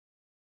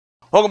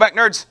Welcome back,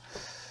 nerds.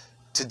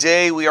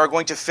 Today we are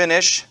going to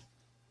finish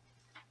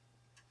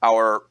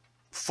our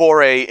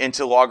foray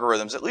into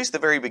logarithms, at least the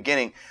very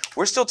beginning.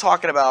 We're still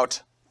talking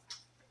about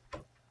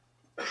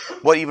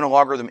what even a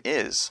logarithm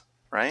is,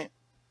 right?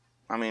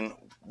 I mean,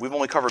 we've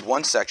only covered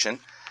one section,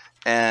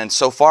 and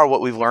so far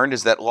what we've learned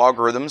is that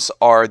logarithms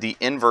are the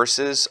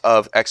inverses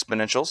of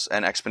exponentials,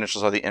 and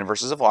exponentials are the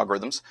inverses of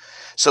logarithms.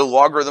 So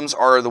logarithms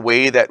are the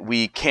way that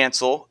we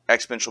cancel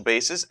exponential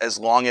bases as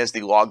long as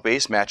the log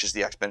base matches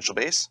the exponential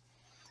base.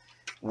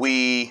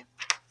 We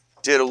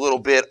did a little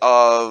bit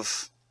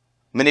of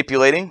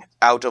manipulating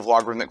out of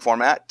logarithmic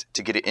format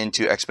to get it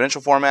into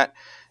exponential format,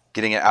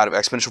 getting it out of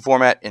exponential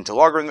format into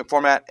logarithmic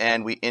format,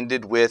 and we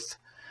ended with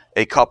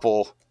a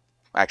couple,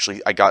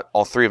 actually I got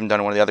all three of them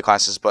done in one of the other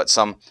classes, but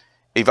some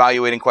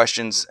evaluating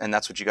questions, and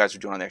that's what you guys were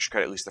doing on the extra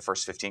credit. At least the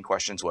first 15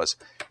 questions was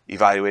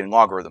evaluating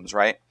logarithms,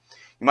 right?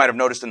 You might have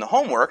noticed in the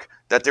homework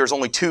that there's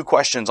only 2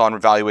 questions on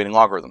evaluating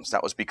logarithms.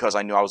 That was because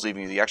I knew I was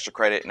leaving you the extra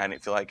credit and I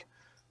didn't feel like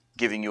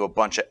giving you a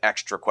bunch of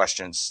extra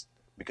questions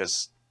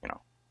because, you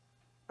know,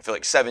 I feel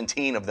like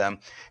 17 of them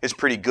is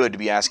pretty good to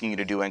be asking you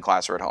to do in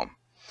class or at home.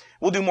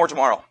 We'll do more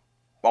tomorrow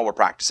while we're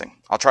practicing.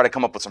 I'll try to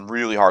come up with some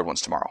really hard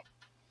ones tomorrow.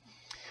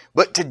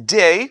 But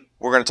today,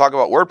 we're going to talk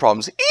about word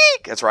problems.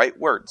 Eek! That's right,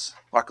 words.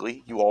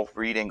 Luckily, you all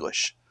read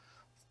English.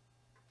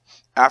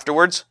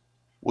 Afterwards,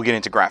 we'll get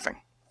into graphing.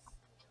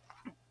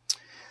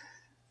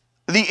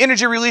 The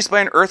energy released by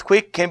an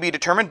earthquake can be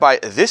determined by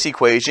this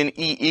equation,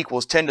 E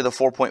equals 10 to the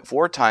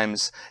 4.4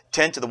 times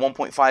 10 to the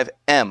 1.5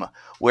 m,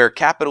 where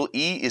capital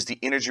E is the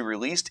energy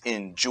released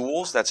in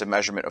joules, that's a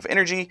measurement of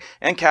energy,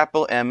 and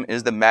capital M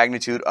is the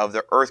magnitude of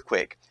the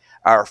earthquake.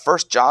 Our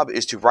first job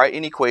is to write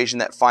an equation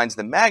that finds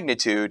the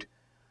magnitude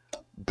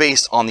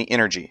based on the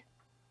energy.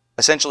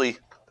 Essentially,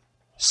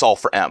 solve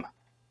for M.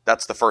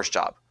 That's the first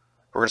job.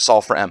 We're going to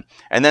solve for M.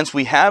 And then once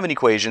we have an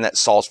equation that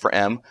solves for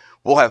M,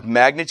 we'll have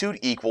magnitude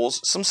equals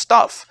some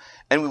stuff.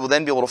 And we will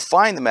then be able to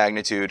find the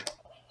magnitude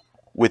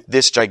with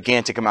this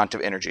gigantic amount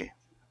of energy.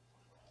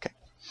 Okay.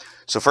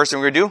 So first thing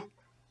we're going to do,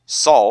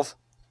 solve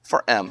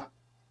for M.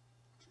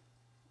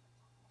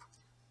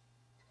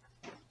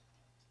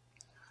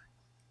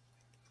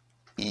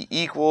 E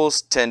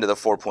equals 10 to the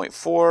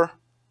 4.4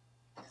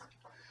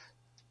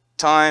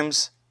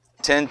 times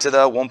 10 to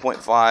the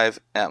 1.5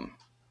 m.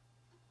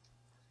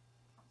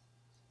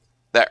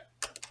 There.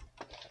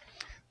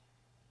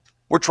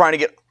 We're trying to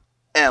get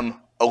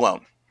m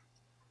alone.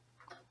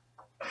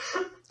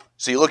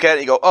 So you look at it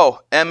and you go,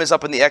 oh, m is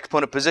up in the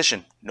exponent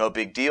position. No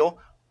big deal.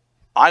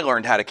 I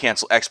learned how to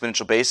cancel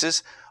exponential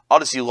bases. I'll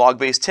just use log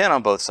base 10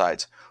 on both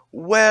sides.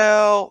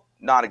 Well,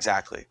 not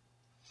exactly.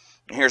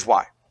 And here's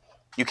why.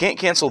 You can't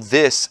cancel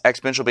this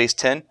exponential base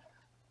 10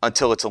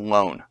 until it's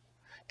alone.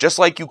 Just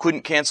like you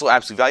couldn't cancel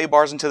absolute value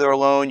bars until they're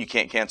alone, you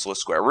can't cancel a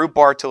square root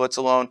bar till it's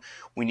alone.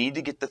 We need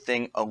to get the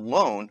thing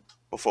alone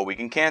before we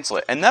can cancel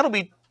it. And that'll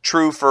be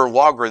true for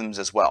logarithms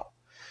as well.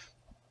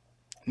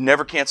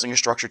 Never canceling a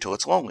structure till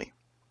it's lonely.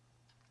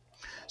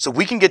 So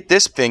we can get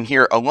this thing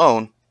here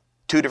alone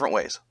 2 different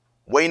ways.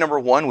 Way number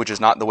 1, which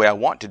is not the way I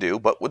want to do,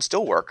 but would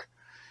still work.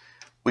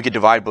 We could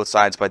divide both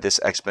sides by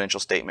this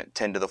exponential statement,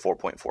 10 to the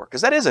 4.4,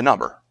 because that is a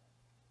number.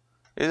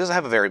 It doesn't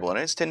have a variable in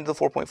it, it's 10 to the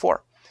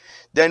 4.4.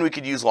 Then we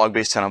could use log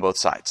base 10 on both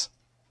sides.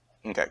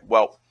 Okay,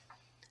 well,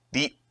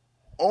 the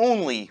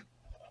only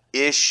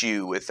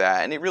issue with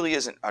that, and it really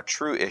isn't a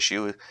true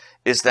issue,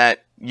 is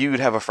that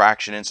you'd have a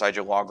fraction inside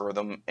your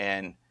logarithm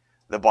and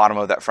the bottom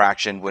of that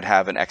fraction would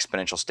have an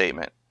exponential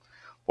statement.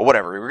 Well,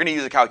 whatever, we're going to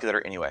use a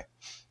calculator anyway.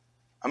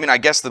 I mean, I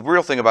guess the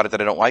real thing about it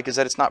that I don't like is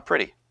that it's not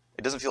pretty.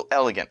 It doesn't feel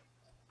elegant.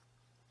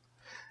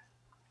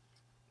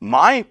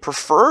 My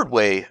preferred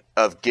way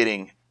of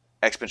getting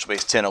exponential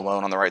base 10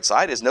 alone on the right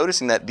side is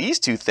noticing that these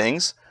 2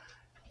 things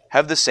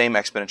have the same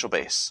exponential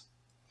base.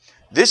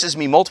 This is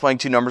me multiplying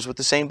 2 numbers with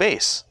the same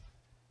base.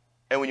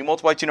 And when you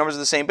multiply 2 numbers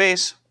with the same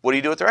base, what do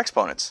you do with their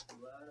exponents?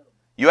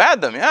 You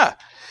add them, yeah.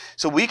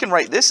 So we can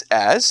write this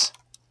as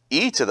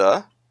E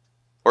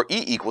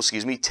equals,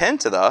 10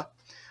 to the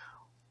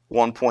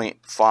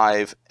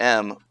 1.5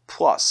 m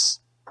plus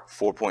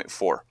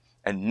 4.4.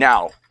 And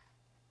now,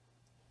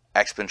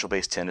 exponential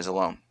base 10 is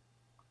alone.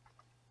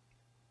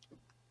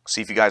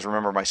 See if you guys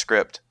remember my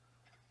script.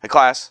 Hey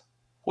class,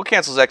 what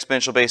cancels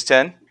exponential base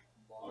 10?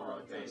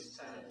 Log base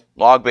 10.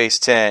 Log base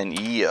 10,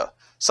 yeah.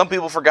 Some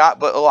people forgot,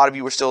 but a lot of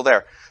you were still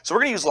there. So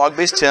we're going to use log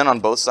base 10 on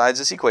both sides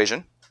of this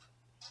equation.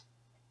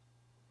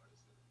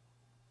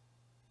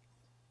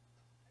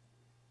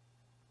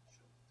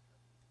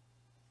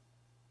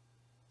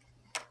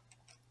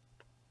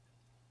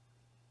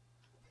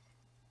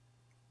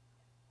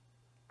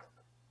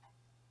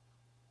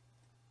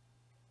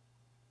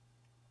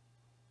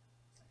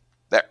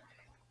 There.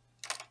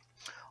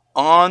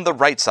 On the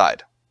right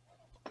side,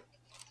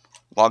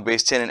 log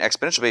base 10 and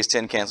exponential base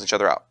 10 cancel each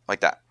other out, like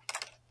that.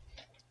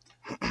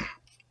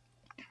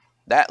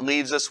 That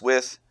leaves us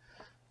with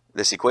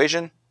this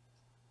equation.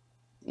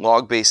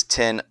 Log base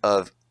 10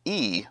 of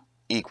E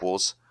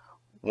equals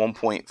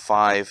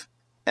 1.5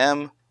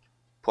 m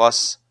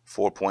plus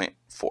 4.4.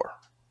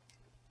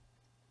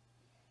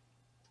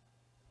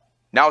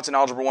 Now it's an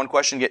Algebra 1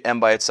 question, get m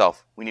by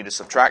itself. We need to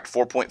subtract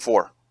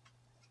 4.4.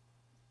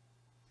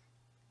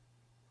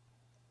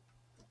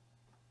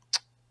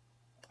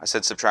 I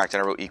said subtract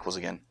and I wrote equals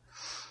again.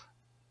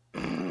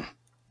 And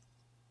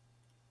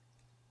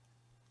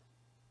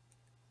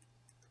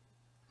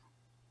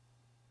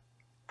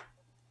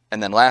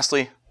then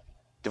lastly,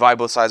 divide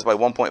both sides by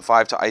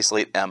 1.5 to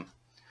isolate m.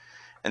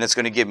 And it's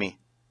going to give me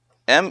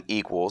m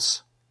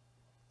equals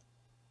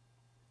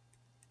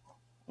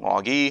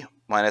log e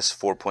minus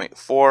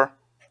 4.4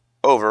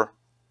 over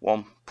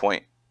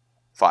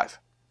 1.5.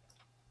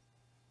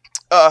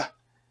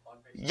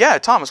 Yeah,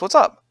 Thomas, what's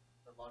up?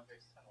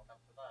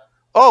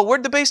 Oh,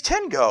 where'd the base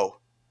 10 go?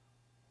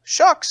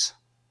 Shucks.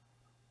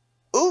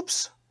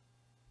 Oops.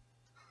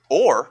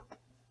 Or,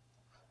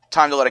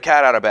 time to let a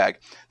cat out of bag.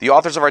 The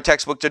authors of our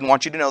textbook didn't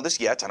want you to know this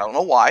yet. I don't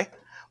know why.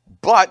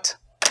 But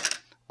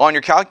on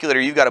your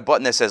calculator, you've got a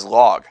button that says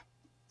log.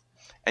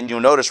 And you'll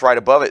notice right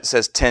above it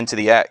says 10 to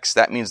the x.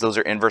 That means those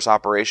are inverse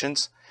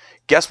operations.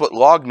 Guess what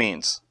log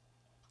means?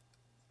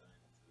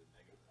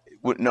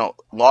 No,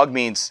 log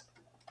means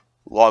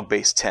log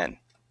base 10.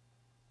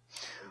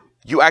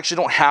 You actually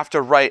don't have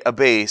to write a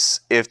base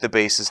if the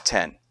base is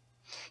 10.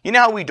 You know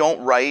how we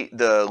don't write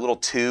the little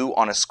 2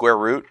 on a square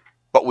root,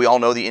 but we all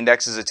know the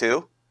index is a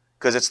 2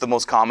 because it's the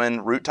most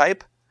common root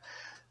type?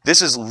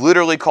 This is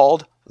literally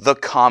called the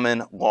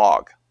common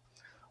log.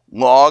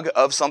 Log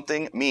of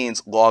something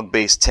means log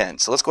base 10.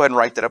 So let's go ahead and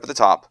write that up at the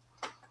top.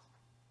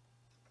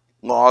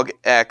 Log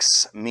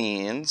x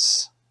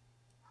means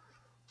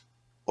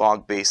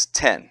log base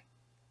 10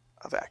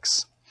 of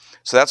x.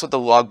 So that's what the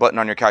log button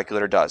on your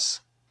calculator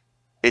does.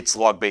 It's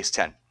log base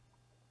 10.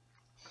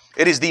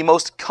 It is the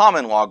most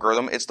common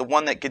logarithm. It's the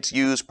one that gets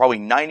used probably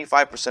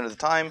 95% of the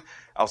time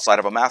outside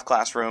of a math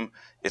classroom.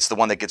 It's the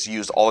one that gets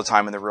used all the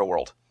time in the real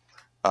world.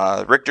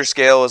 Richter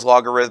scale is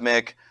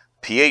logarithmic.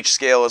 pH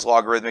scale is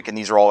logarithmic, and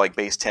these are all like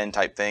base 10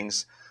 type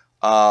things.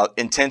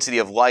 Intensity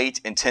of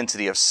light,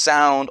 intensity of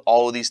sound,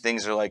 all of these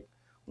things are like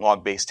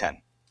log base 10.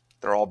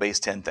 They're all base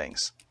 10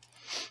 things.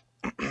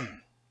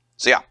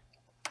 So yeah,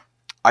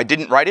 I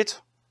didn't write it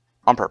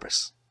on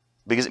purpose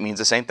because it means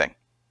the same thing.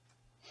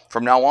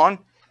 From now on,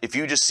 if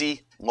you just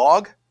see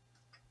log,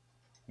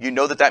 you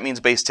know that that means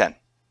base 10,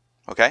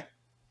 okay?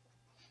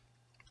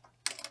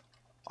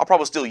 I'll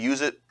probably still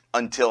use it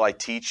until I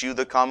teach you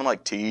the common,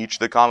 like teach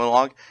the common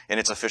log in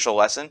its official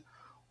lesson,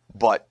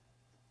 but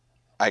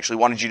I actually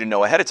wanted you to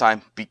know ahead of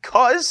time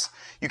because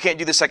you can't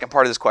do the second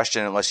part of this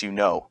question unless you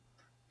know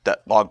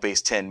that log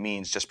base 10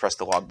 means just press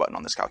the log button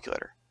on this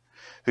calculator.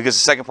 Because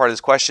the second part of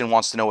this question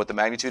wants to know what the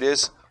magnitude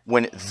is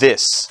when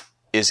this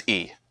is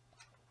E.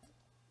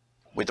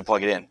 We have to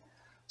plug it in.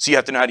 So you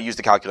have to know how to use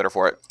the calculator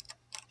for it.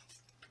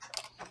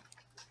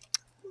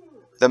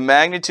 The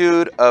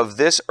magnitude of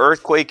this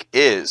earthquake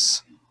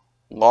is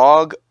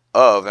log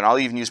of, and I'll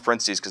even use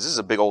parentheses because this is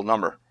a big old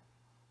number,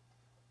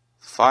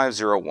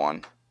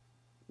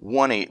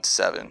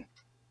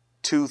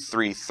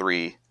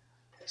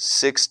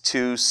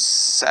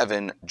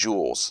 501,187,233,627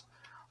 joules.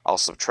 I'll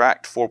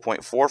subtract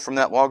 4.4 from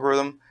that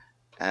logarithm,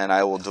 and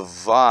I will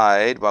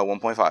divide by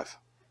 1.5.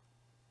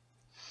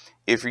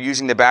 If you're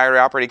using the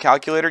battery-operated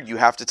calculator, you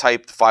have to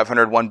type the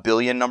 501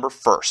 billion number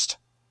first,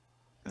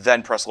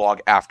 then press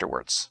log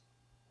afterwards.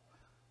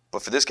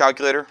 But for this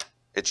calculator,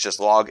 it's just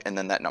log and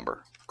then that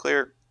number.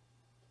 Clear?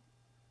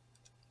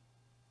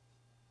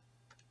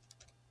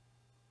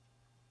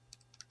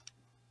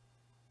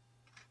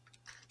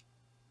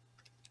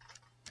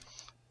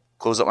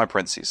 Close up my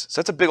parentheses.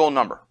 So that's a big old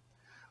number.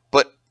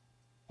 But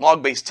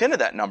log base 10 of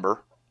that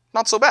number,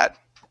 not so bad.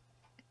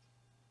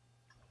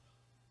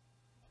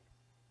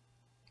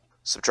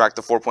 Subtract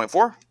the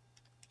 4.4.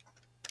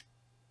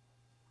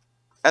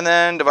 And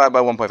then divide by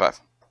 1.5.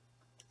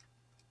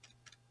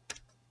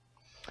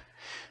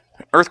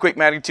 Earthquake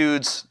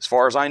magnitudes, as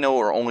far as I know,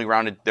 are only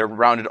rounded. They're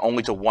rounded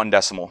only to 1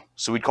 decimal.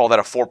 So we'd call that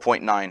a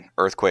 4.9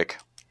 earthquake.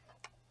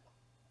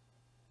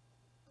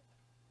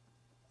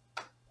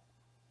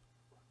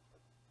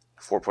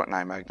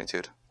 .9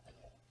 magnitude.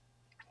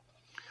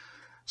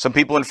 Some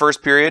people in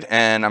first period,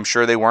 and I'm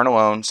sure they weren't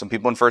alone, some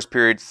people in first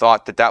period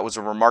thought that that was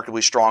a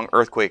remarkably strong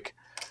earthquake.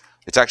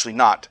 It's actually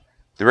not.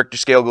 The Richter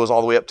scale goes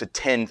all the way up to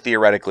 10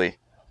 theoretically.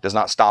 It does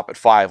not stop at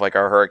 5 like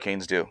our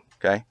hurricanes do.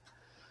 Okay.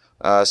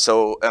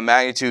 So a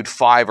magnitude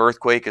 5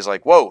 earthquake is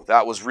like, whoa,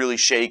 that was really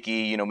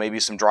shaky. You know, maybe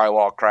some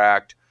drywall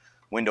cracked,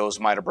 windows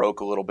might have broke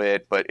a little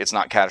bit, but it's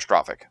not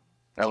catastrophic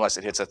unless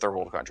it hits a third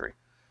world country.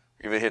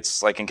 If it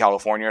hits like in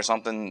California or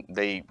something,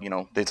 they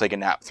take a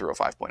nap through a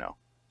 5.0.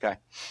 Okay.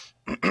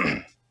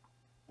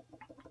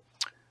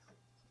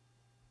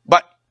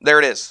 But there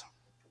it is.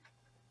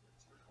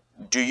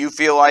 Do you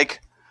feel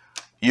like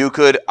you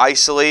could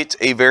isolate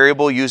a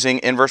variable using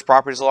inverse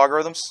properties of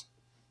logarithms?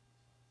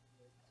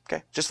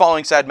 Okay, just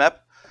following SADMEP.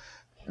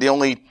 The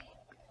only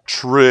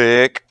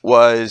trick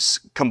was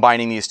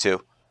combining these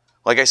two.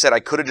 Like I said, I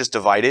could have just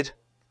divided.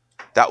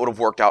 That would have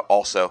worked out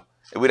also.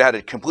 It would have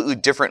had a completely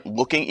different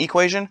looking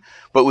equation,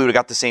 but we would have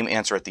got the same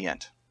answer at the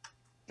end.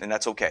 And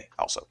that's okay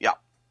also, yeah.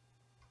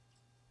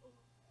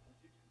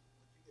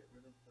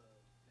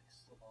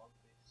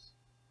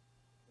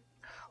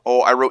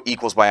 Oh, I wrote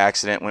equals by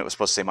accident when it was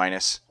supposed to say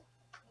minus.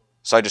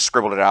 So I just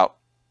scribbled it out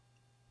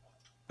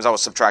because I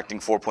was subtracting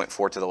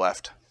 4.4 to the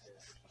left.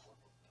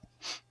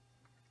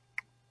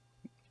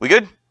 We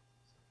good?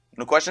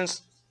 No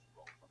questions?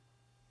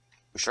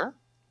 We sure?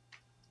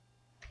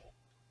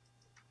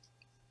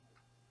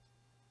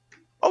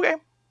 Okay.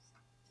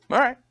 All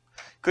right.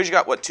 Because you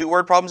got, what, 2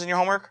 word problems in your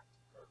homework?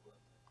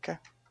 Okay.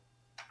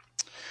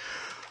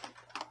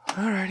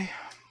 All righty.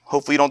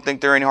 Hopefully you don't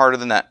think they're any harder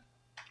than that.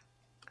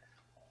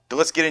 So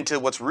let's get into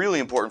what's really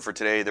important for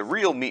today, the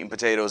real meat and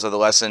potatoes of the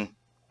lesson.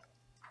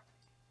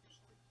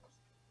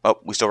 Oh,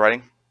 we still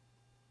writing?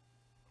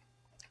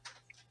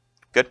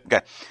 Good.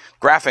 Okay.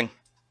 Graphing.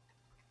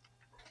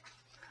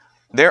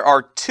 There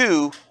are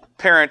 2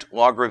 parent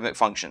logarithmic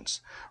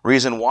functions.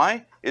 Reason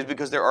why is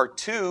because there are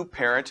 2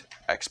 parent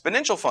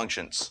exponential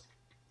functions.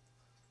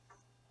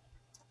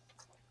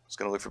 I was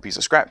going to look for a piece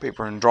of scrap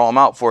paper and draw them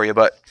out for you,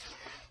 but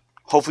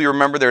hopefully you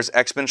remember there's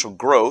exponential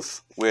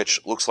growth, which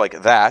looks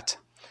like that,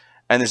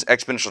 and there's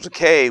exponential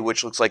decay,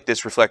 which looks like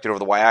this reflected over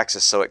the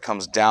y-axis, so it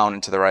comes down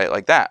and to the right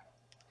like that.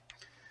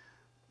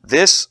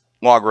 This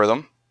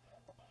logarithm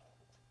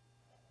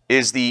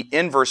is the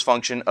inverse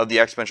function of the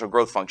exponential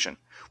growth function.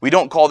 We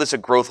don't call this a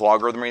growth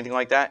logarithm or anything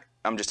like that.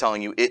 I'm just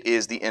telling you it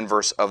is the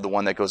inverse of the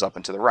one that goes up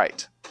and to the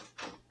right.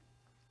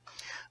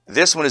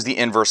 This one is the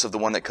inverse of the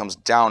one that comes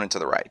down and to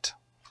the right,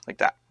 like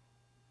that.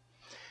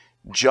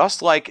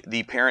 Just like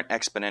the parent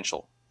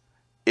exponential,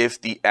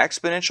 if the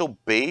exponential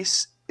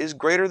base is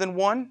greater than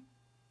 1,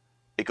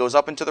 it goes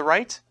up and to the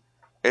right.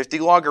 If the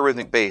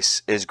logarithmic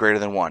base is greater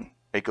than 1,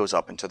 it goes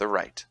up and to the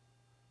right.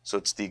 So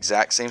it's the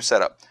exact same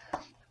setup.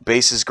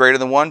 Base is greater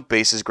than 1,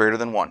 base is greater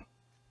than 1.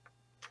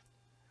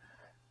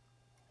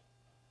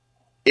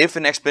 If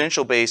an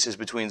exponential base is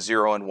between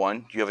 0 and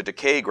 1, you have a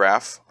decay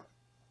graph.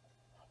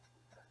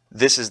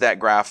 This is that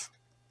graph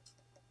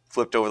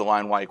flipped over the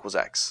line y equals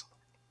x.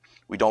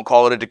 We don't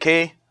call it a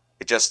decay.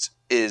 It just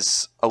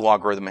is a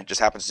logarithm. It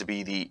just happens to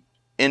be the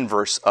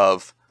inverse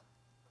of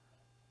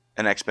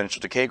an exponential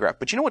decay graph.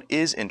 But you know what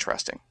is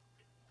interesting?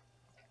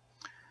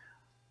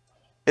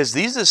 Is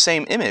these are the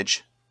same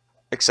image,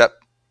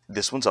 except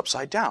this one's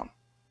upside down.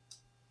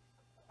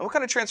 And what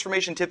kind of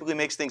transformation typically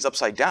makes things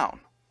upside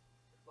down?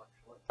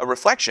 A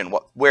reflection.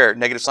 What? Where?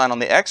 Negative sign on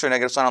the x or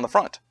negative sign on the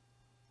front?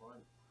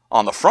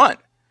 On the front.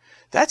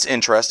 That's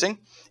interesting.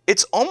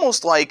 It's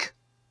almost like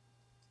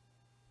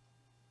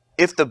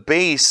if the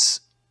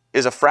base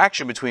is a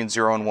fraction between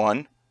 0 and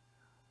 1,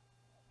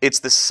 it's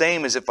the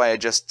same as if I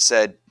had just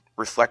said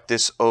reflect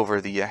this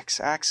over the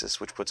x-axis,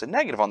 which puts a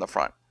negative on the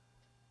front.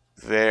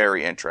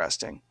 Very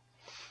interesting.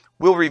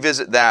 We'll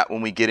revisit that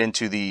when we get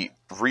into the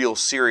real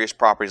serious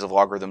properties of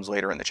logarithms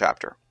later in the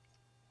chapter.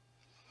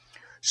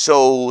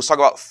 So let's talk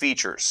about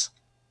features.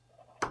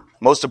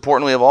 Most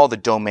importantly of all, the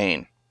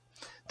domain.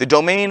 The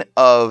domain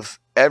of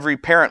every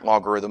parent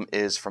logarithm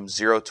is from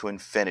 0 to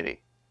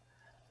infinity.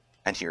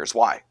 And here's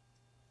why.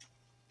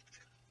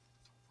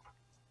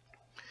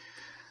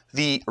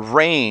 The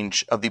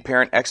range of the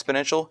parent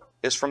exponential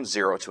is from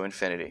 0 to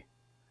infinity.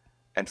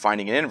 And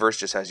finding an inverse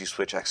just has you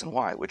switch x and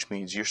y, which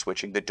means you're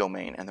switching the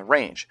domain and the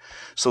range.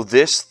 So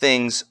this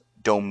thing's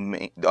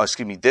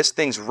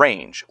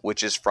range,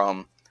 which is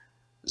from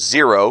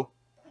 0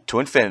 to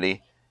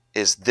infinity,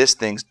 is this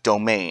thing's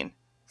domain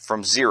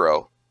from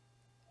 0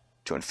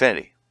 to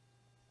infinity.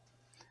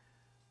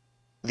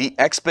 The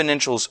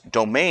exponential's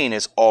domain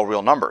is all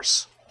real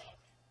numbers.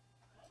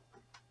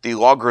 The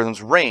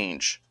logarithm's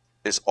range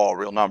is all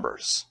real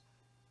numbers.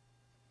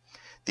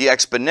 The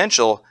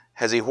exponential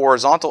has a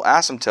horizontal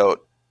asymptote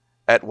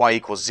at y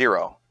equals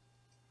 0.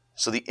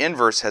 So the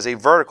inverse has a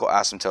vertical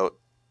asymptote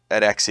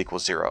at x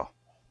equals 0.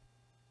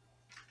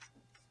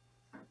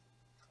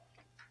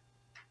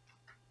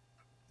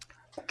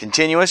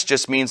 Continuous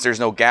just means there's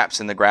no gaps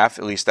in the graph,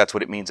 at least that's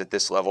what it means at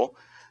this level.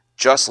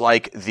 Just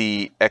like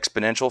the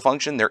exponential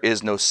function, there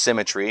is no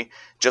symmetry.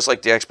 Just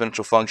like the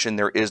exponential function,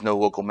 there is no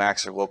local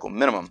max or local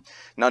minimum.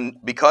 Now,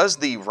 because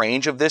the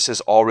range of this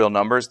is all real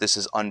numbers, this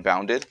is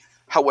unbounded.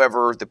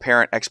 However, the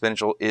parent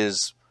exponential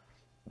is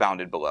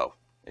bounded below.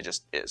 It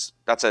just is.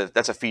 That's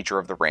a feature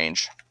of the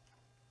range.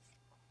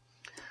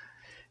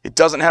 It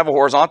doesn't have a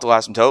horizontal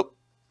asymptote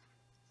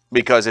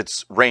because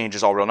its range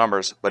is all real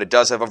numbers, but it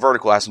does have a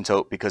vertical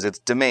asymptote because its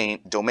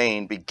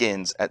domain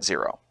begins at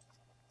 0.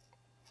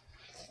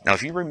 Now,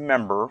 if you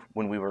remember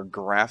when we were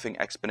graphing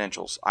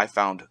exponentials, I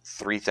found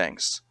 3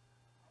 things.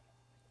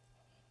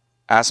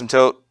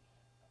 Asymptote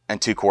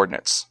and 2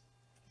 coordinates.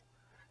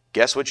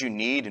 Guess what you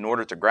need in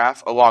order to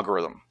graph a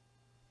logarithm?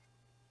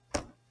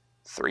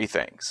 3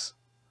 things.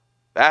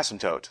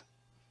 Asymptote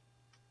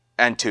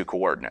and 2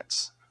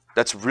 coordinates.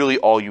 That's really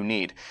all you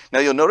need. Now,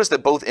 you'll notice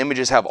that both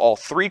images have all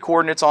 3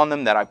 coordinates on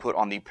them that I put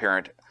on the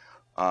parent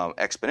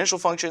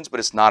exponential functions, but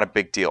it's not a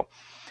big deal.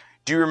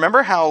 Do you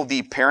remember how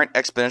the parent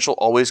exponential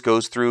always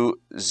goes through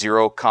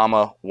 0,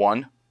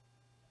 1?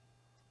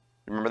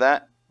 Remember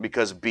that?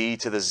 Because b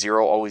to the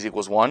 0 always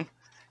equals 1.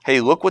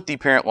 Hey, look what the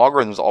parent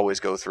logarithms always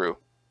go through.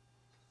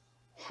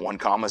 1,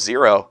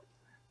 0.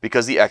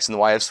 because the x and the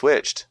y have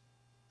switched.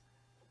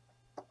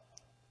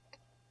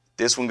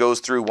 This one goes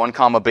through 1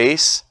 comma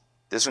base.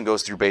 This one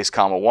goes through base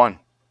comma 1.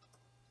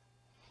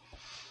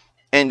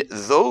 And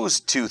those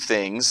two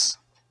things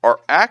are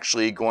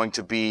actually going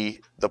to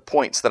be the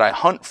points that I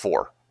hunt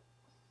for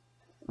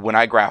when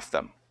I graph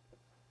them.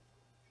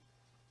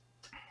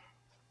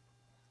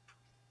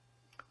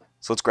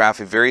 So let's graph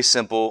a very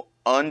simple,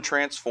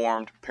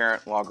 untransformed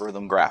parent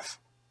logarithm graph.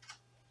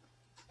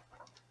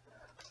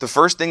 The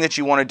first thing that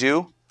you want to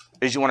do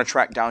is you want to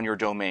track down your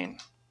domain.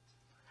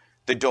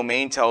 The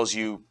domain tells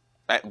you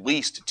at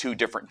least two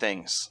different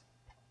things.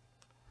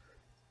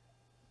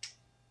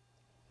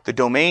 The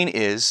domain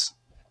is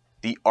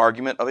the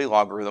argument of a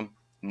logarithm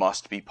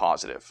must be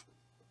positive.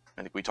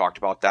 I think we talked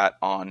about that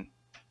on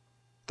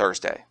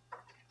Thursday.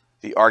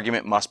 The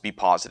argument must be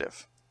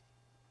positive.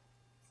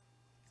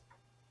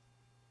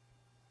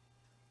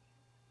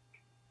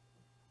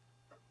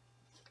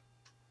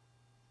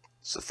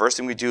 So the first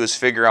thing we do is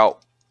figure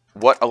out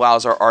what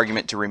allows our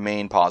argument to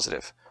remain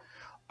positive.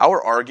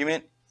 Our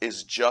argument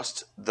is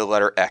just the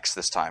letter x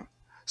this time.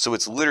 So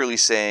it's literally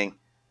saying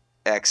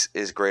x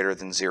is greater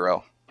than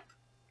 0.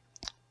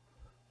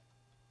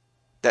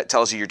 That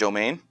tells you your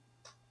domain.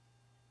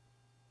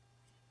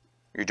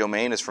 Your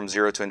domain is from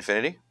 0 to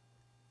infinity.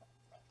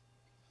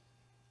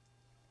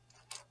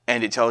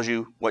 And it tells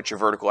you what your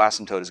vertical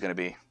asymptote is going to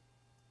be.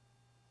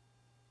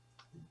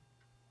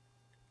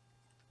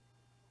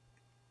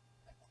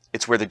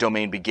 It's where the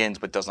domain begins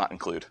but does not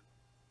include.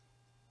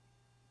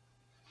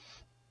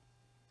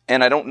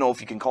 And I don't know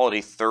if you can call it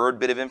a third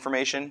bit of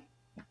information,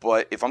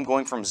 but if I'm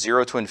going from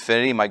 0 to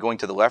infinity, am I going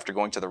to the left or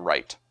going to the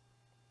right?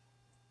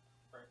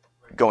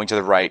 Going to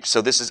the right.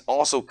 So this has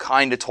also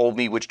kind of told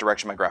me which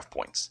direction my graph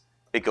points.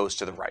 It goes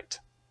to the right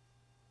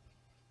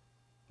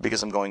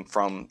because I'm going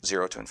from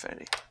 0 to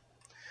infinity.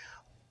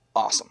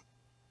 Awesome.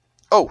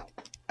 Oh,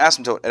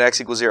 asymptote at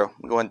x equals 0.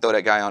 Go ahead and throw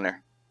that guy on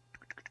there.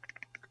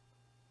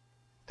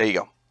 There you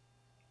go.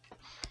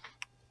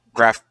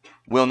 Graph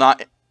will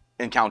not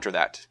encounter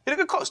that. It'll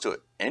get close to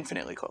it,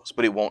 infinitely close,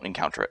 but it won't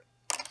encounter it.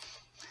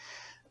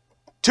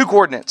 Two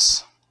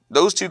coordinates.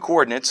 Those two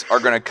coordinates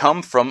are going to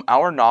come from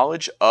our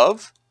knowledge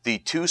of the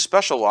two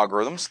special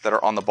logarithms that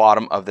are on the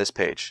bottom of this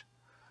page.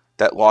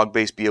 That log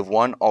base b of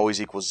 1 always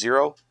equals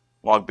 0.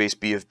 Log base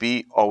b of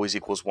b always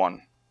equals 1.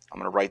 I'm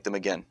going to write them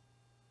again.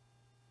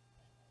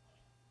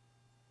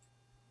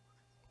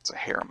 It's a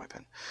hair on my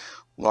pen.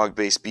 Log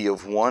base b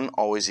of 1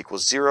 always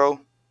equals 0.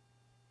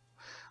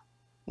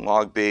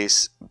 Log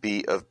base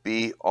b of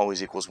b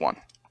always equals 1.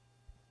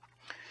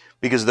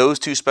 Because those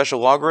two special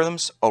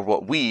logarithms are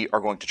what we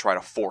are going to try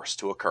to force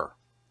to occur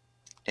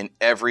in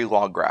every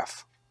log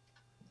graph.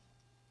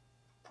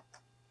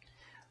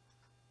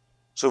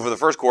 So for the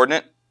first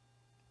coordinate,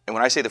 and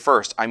when I say the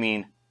first, I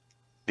mean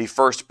the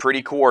first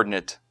pretty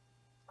coordinate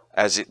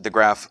as the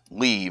graph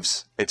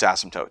leaves its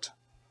asymptote.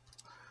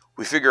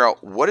 We figure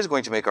out what is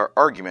going to make our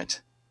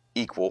argument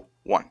equal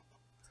 1,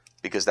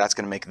 because that's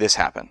going to make this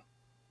happen.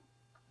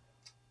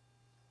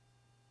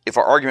 If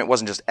our argument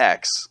wasn't just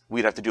x,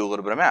 we'd have to do a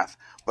little bit of math.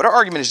 But our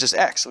argument is just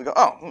x. So we go,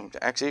 oh,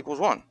 x equals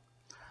 1.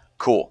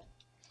 Cool.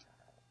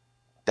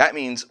 That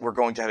means we're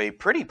going to have a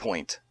pretty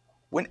point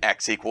when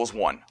x equals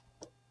 1.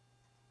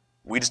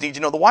 We just need to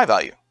know the y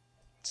value.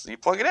 So you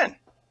plug it in.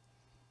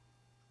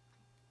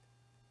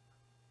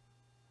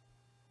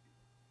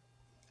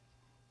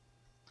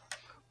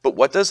 But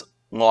what does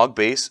log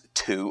base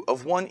 2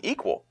 of 1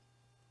 equal?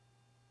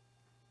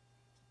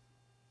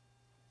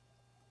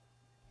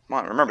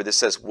 Come on, remember this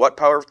says what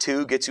power of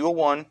 2 gets you a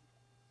 1?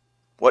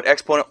 What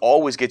exponent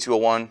always gets you a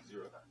 1?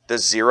 0. The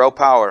 0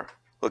 power.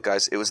 Look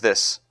guys, it was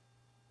this.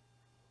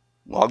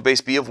 Log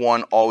base b of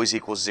 1 always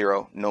equals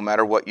 0, no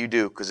matter what you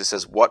do, because it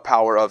says what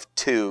power of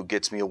 2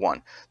 gets me a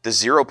 1. The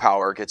 0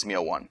 power gets me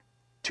a 1.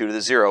 2 to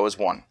the 0 is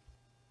 1. And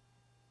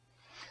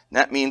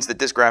that means that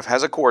this graph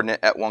has a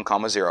coordinate at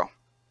 1, 0.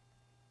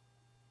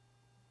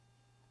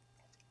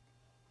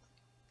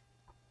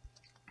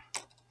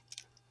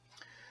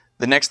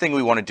 The next thing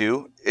we want to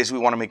do is we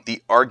want to make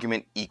the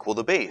argument equal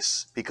the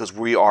base, because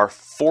we are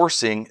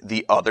forcing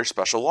the other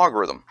special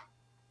logarithm.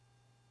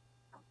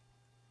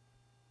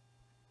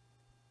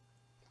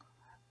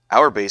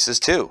 Our base is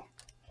 2.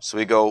 So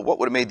we go, what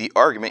would have made the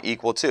argument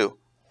equal 2?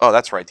 Oh,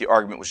 that's right, the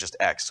argument was just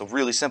x. So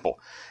really simple.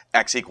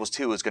 X equals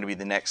 2 is going to be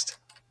the next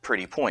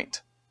pretty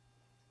point.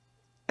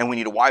 And we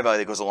need a y value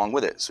that goes along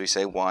with it. So we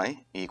say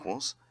y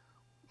equals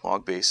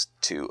log base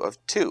 2 of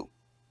 2.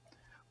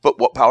 But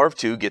what power of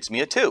 2 gets me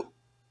a 2?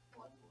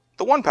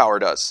 The 1 power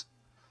does.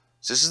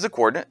 So this is the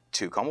coordinate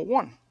 2,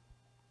 1.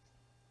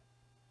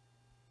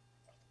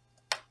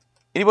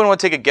 Anybody want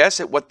to take a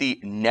guess at what the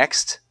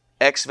next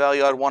x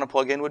value I'd want to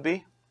plug in would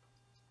be?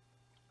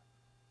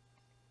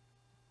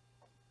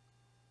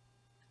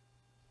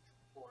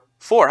 4.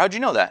 4. How'd you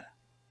know that?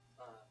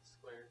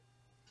 Squared.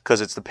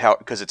 because it's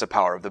a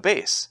power of the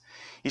base.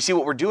 You see,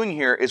 what we're doing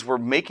here is we're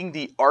making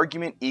the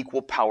argument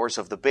equal powers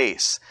of the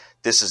base.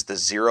 This is the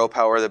 0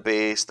 power of the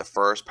base, the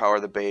first power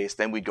of the base,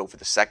 then we'd go for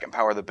the second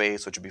power of the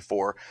base, which would be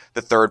 4,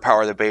 the third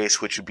power of the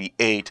base, which would be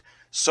 8,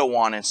 so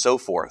on and so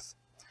forth.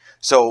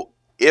 So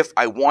if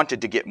I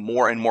wanted to get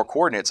more and more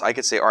coordinates, I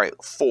could say, all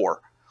right,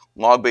 4,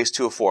 log base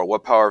 2 of 4.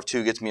 What power of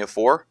 2 gets me a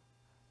 4?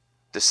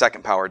 The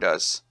second power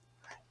does.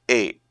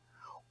 8.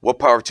 What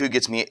power of 2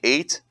 gets me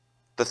 8?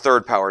 The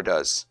third power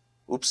does.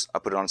 Oops, I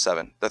put it on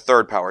 7. The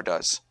third power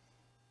does.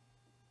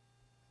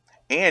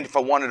 And if I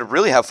wanted to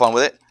really have fun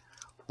with it,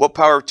 what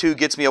power of 2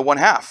 gets me a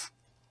 1/2?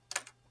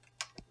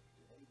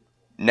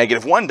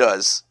 -1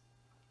 does.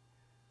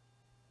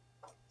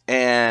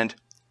 And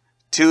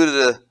 2 to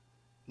the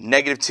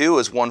 -2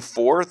 is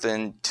 1/4,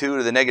 and 2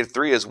 to the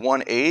 -3 is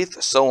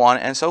 1/8, so on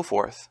and so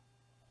forth.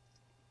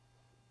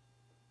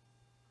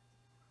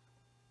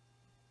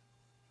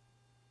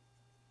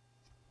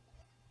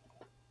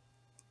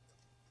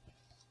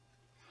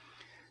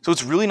 So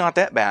it's really not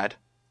that bad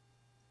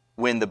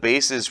when the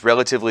base is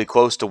relatively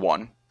close to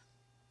 1.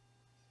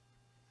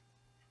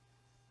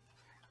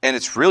 And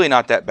it's really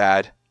not that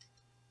bad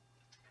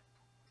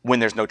when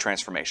there's no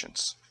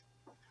transformations.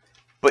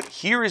 But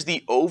here is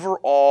the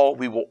overall,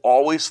 we will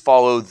always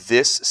follow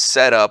this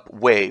setup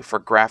way for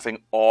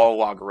graphing all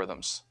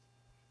logarithms.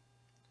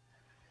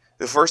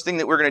 The first thing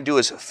that we're going to do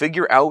is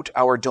figure out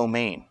our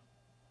domain,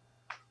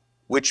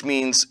 which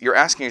means you're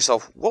asking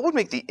yourself, what would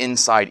make the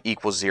inside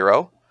equal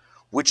 0?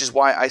 Which is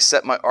why I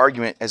set my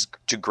argument as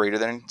to greater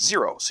than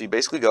 0. So you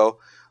basically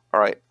go, all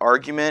right,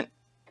 argument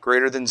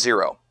greater than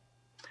 0.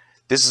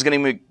 This is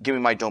going to give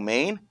me my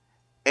domain,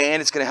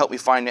 and it's going to help me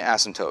find the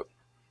asymptote.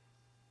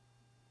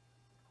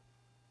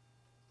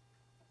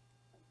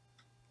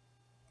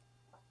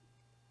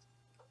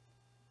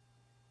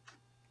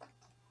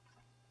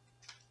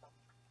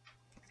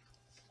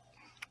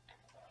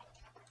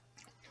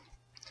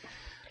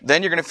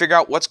 Then you're going to figure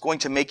out what's going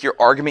to make your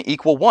argument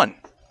equal 1.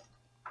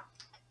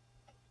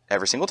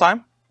 Every single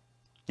time,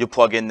 you'll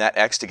plug in that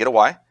x to get a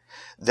y.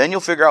 Then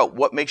you'll figure out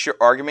what makes your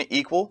argument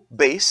equal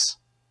base,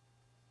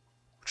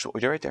 which is what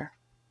we did right there.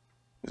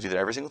 You'll do that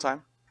every single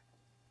time.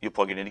 You'll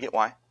plug it in to get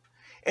y.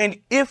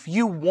 And if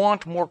you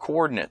want more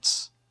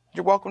coordinates,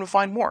 you're welcome to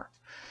find more.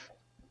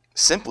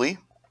 Simply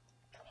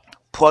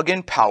plug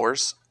in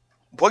powers,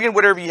 plug in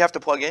whatever you have to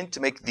plug in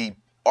to make the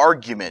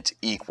argument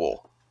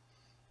equal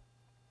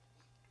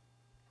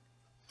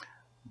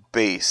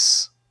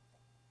base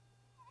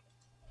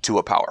to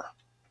a power.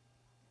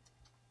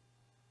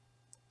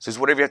 So it's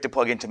whatever you have to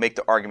plug in to make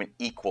the argument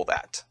equal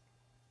that.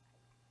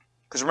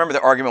 Because remember,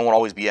 the argument won't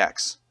always be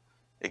x.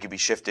 It could be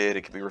shifted,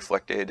 it could be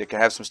reflected, it can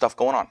have some stuff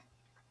going on.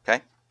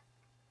 Okay?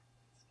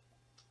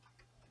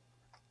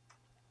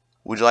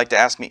 Would you like to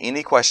ask me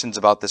any questions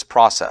about this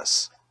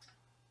process?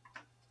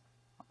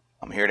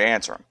 I'm here to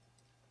answer them.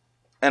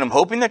 And I'm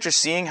hoping that you're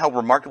seeing how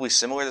remarkably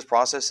similar this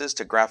process is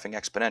to graphing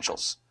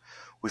exponentials.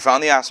 We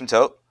found the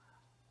asymptote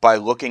by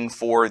looking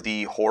for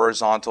the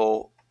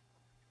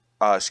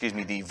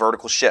the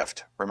vertical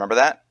shift. Remember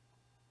that?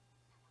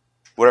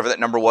 Whatever that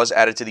number was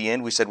added to the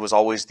end, we said was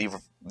always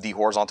the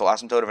horizontal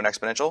asymptote of an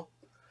exponential.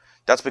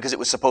 That's because it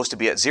was supposed to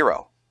be at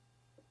 0.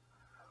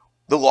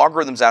 The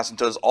logarithm's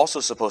asymptote is also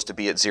supposed to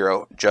be at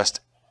 0, just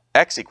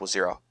x equals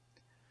 0.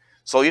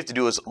 So all you have to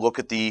do is look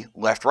at the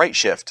left-right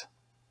shift.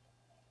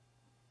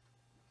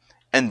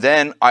 And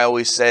then I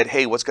always said,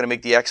 hey, what's going to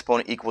make the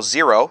exponent equal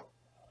 0?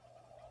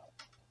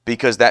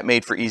 Because that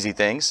made for easy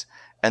things.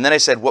 And then I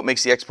said, what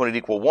makes the exponent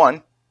equal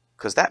 1?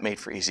 Because that made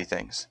for easy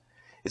things.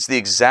 It's the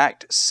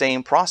exact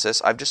same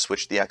process. I've just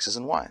switched the x's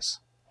and y's.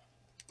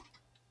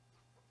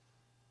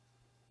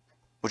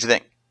 What do you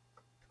think?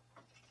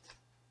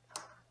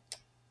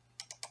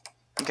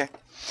 Okay.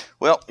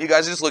 Well, you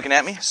guys are just looking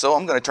at me, so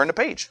I'm going to turn the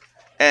page.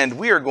 And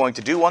we are going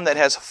to do one that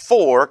has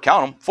 4,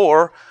 count them,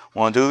 4,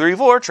 1, 2, 3,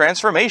 4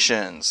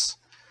 transformations.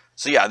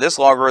 So yeah, this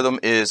logarithm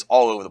is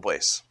all over the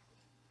place.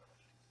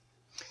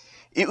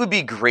 It would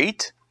be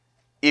great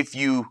if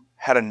you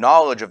had a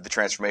knowledge of the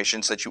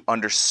transformations, that you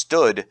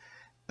understood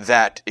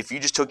that if you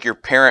just took your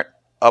parent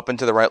up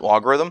into the right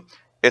logarithm,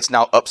 it's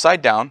now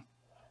upside down,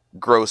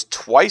 grows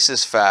twice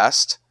as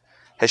fast,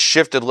 has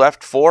shifted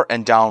left 4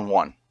 and down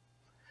 1.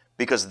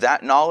 Because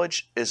that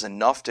knowledge is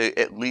enough to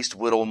at least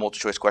whittle a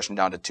multi-choice question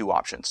down to 2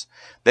 options.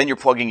 Then you're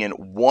plugging in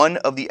one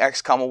of the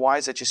x,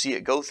 y's that you see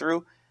it go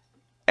through,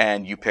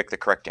 and you pick the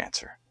correct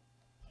answer.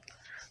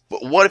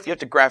 But what if you have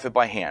to graph it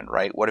by hand,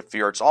 right? What if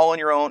it's all on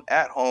your own,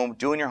 at home,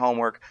 doing your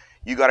homework?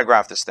 You got to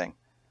graph this thing.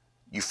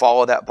 You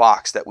follow that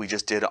box that we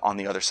just did on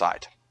the other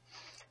side.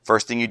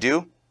 First thing you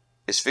do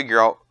is figure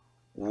out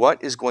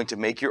what is going to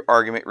make your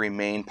argument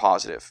remain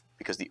positive,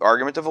 because the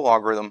argument of a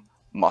logarithm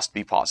must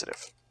be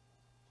positive.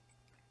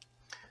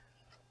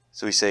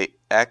 So we say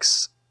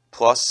x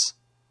plus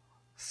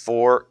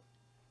 4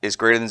 is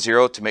greater than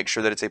 0 to make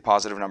sure that it's a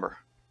positive number.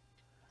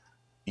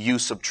 You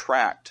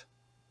subtract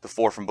the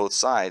 4 from both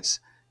sides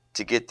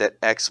to get that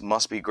x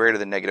must be greater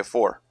than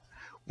 -4.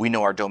 We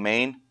know our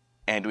domain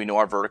and we know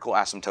our vertical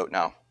asymptote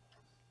now.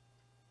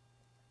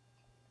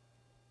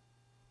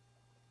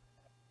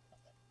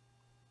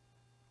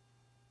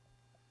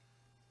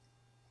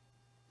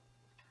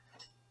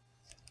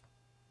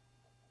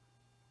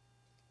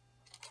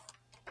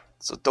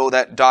 So throw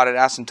that dotted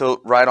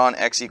asymptote right on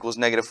x equals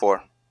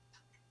 -4.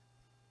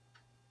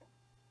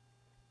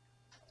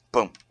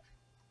 Boom.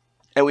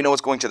 And we know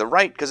it's going to the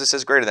right because it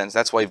says greater than.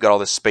 That's why you've got all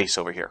this space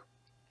over here.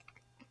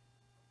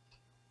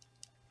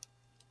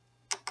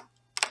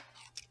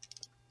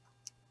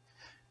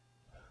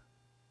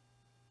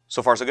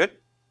 So far, so good?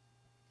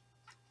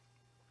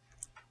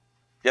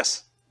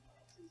 Yes?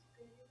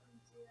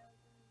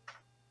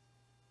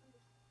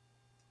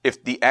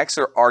 If the x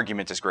or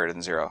argument is greater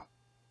than 0.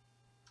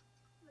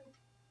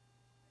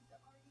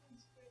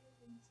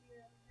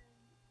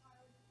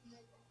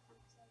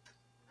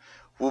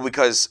 Well,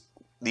 because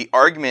the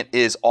argument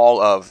is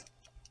all of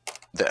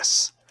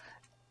this.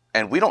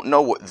 And we don't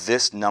know what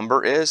this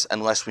number is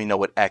unless we know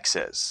what x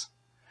is.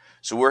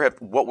 So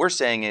what we're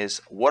saying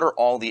is, what are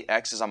all the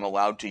x's I'm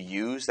allowed to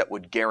use that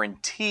would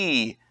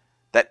guarantee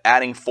that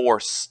adding 4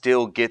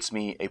 still gets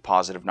me a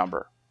positive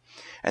number?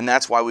 And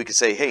that's why we could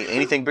say, hey,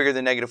 anything bigger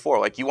than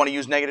 -4. Like, you want to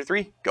use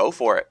 -3? Go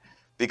for it.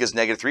 Because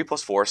 -3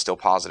 plus 4 is still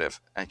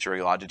positive, and you're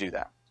allowed to do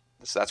that.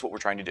 So that's what we're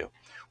trying to do.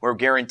 We're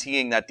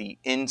guaranteeing that the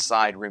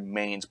inside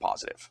remains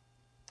positive.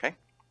 Okay?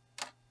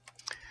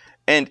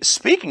 And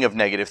speaking of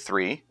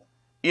 -3,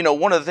 you know,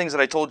 one of the things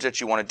that I told you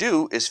that you want to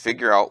do is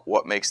figure out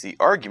what makes the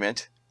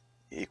argument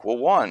equal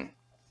 1.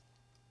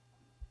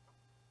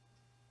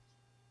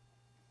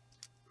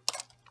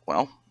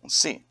 Well, let's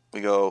see.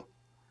 We go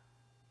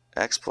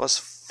x plus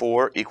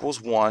 4 equals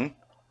 1.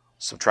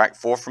 Subtract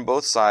 4 from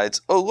both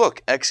sides. Oh,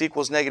 look, x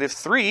equals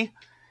 -3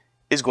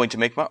 is going to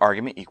make my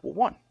argument equal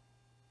 1.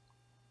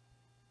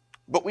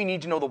 But we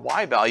need to know the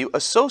y value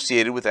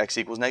associated with x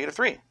equals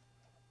 -3.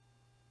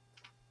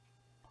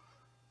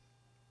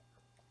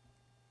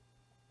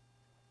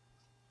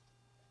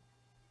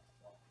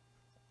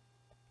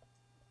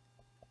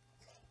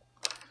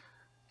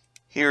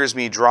 Here's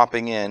me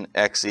dropping in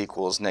x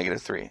equals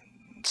 -3.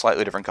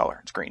 Slightly different color.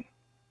 It's green.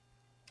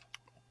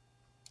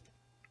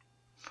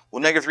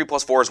 Well, -3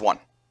 plus 4 is 1.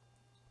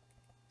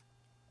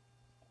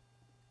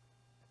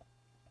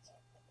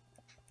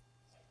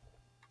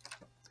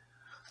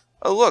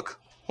 Oh, look.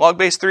 Log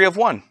base 3 of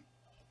 1.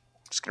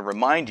 Just going to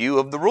remind you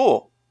of the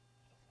rule.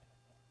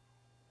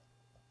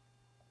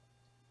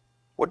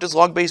 What does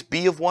log base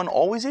b of 1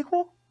 always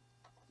equal?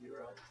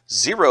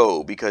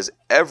 0, because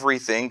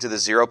everything to the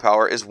 0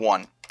 power is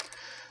 1.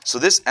 So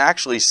this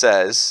actually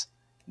says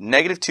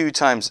 -2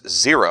 times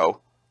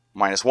 0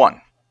 minus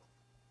 1,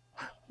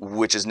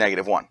 which is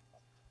 -1.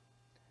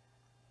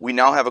 We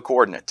now have a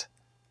coordinate,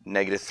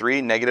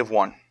 -3,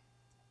 -1.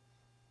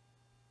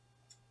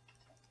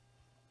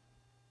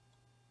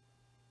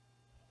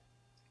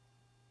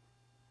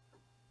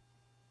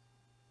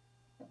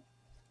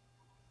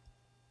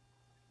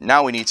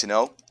 Now we need to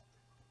know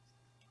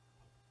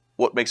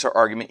what makes our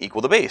argument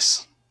equal the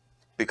base,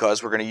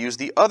 because we're going to use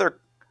the other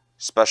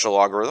special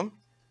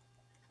logarithm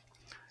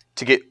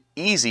to get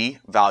easy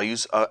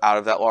values out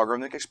of that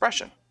logarithmic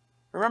expression.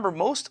 Remember,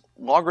 most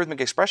logarithmic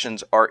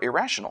expressions are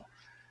irrational,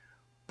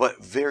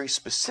 but very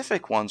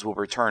specific ones will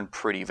return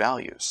pretty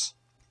values.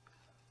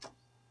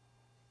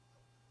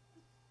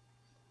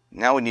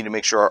 Now we need to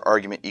make sure our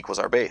argument equals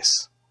our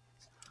base.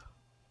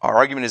 Our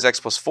argument is x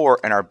plus 4,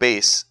 and our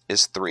base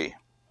is 3.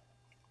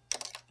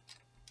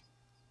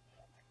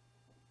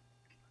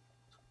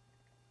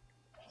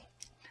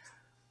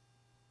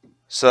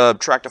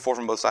 Subtract a 4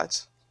 from both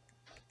sides.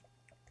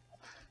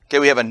 Okay,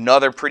 we have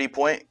another pretty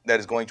point that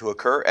is going to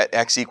occur at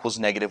x equals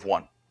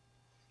 -1.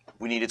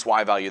 We need its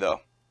y value, though.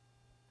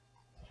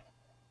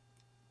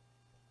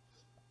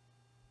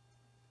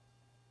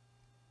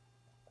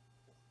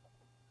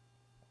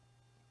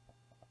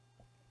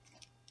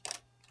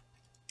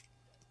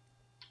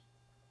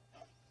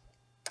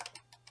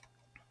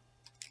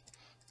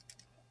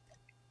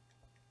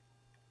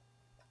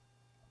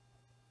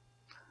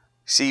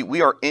 See,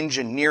 we are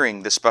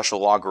engineering the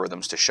special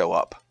logarithms to show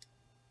up.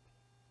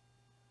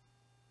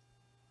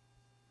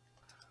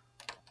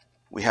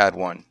 We had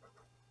one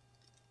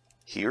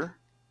here,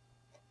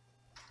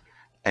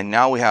 and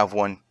now we have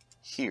one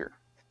here.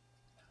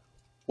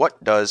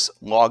 What does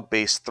log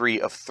base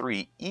 3 of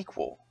 3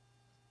 equal?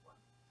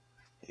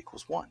 It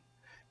equals 1.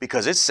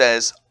 Because it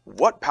says,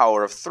 what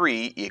power of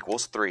 3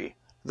 equals 3?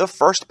 The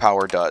first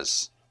power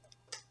does.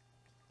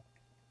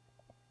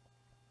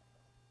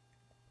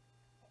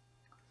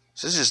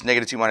 So this is just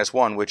 -2 minus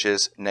 1, which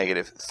is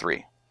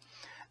 -3.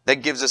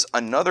 That gives us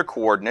another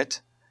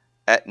coordinate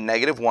at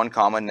 -1,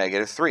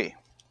 -3.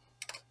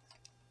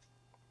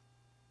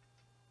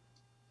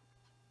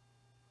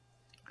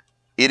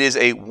 It is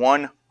a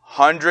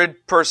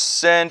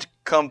 100%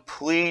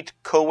 complete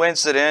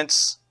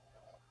coincidence,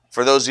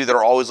 for those of you that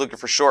are always looking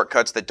for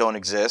shortcuts that don't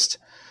exist,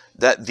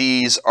 that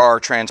these are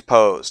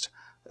transposed.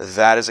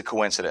 That is a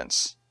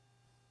coincidence.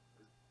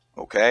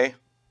 Okay?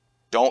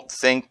 Don't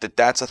think that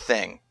that's a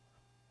thing.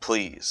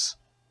 Please.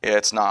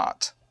 It's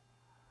not.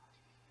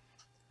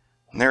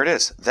 And there it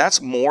is.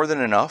 That's more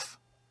than enough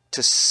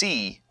to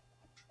see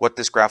what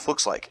this graph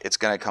looks like. It's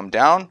going to come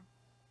down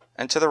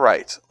and to the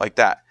right, like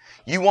that.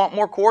 You want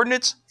more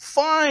coordinates?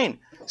 Fine.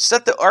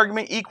 Set the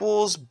argument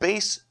equals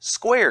base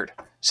squared.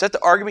 set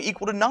the argument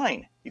equal to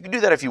 9. You can do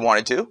that if you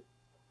wanted to.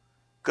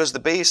 Because the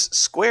base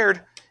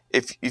squared,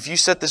 if you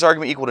set this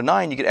argument equal to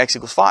 9, you get x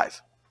equals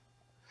 5.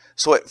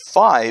 So at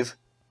 5,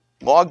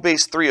 log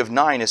base 3 of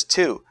 9 is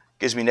 2.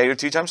 Gives me negative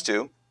 2 times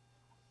 2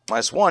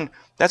 minus 1.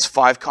 That's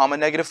 5 comma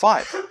negative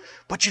 5.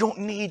 But you don't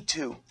need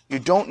to. You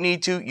don't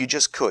need to. You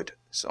just could.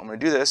 So I'm going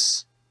to do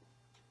this.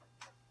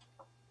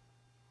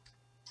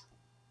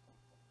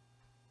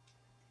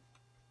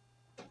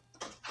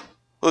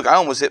 Look, I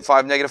almost hit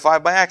 5 negative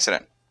 5 by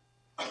accident.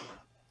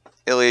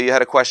 Ilya, you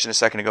had a question a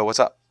second ago. What's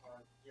up?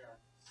 Yeah,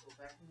 so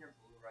back in your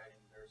blue writing,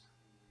 there's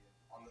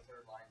on the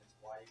third line, it's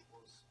y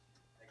equals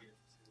negative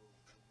 2 in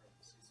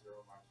parentheses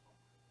 0 minus 1.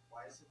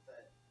 Why is it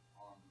that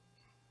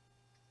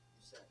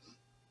you said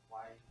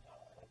y,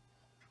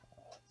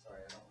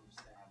 sorry, I don't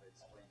understand how to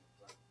explain it,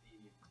 but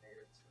the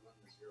negative 2 and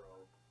the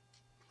 0,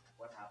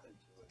 what happened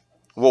to it?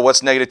 Well,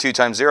 what's negative 2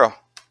 times 0?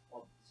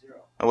 Well,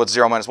 0. And what's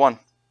 0 minus 1?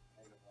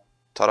 Negative 1.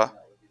 Ta-da.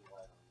 That would be the y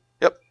value.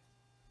 Yep.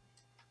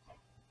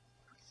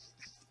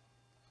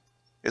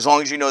 As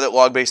long as you know that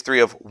log base 3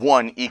 of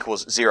 1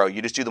 equals 0.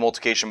 You just do the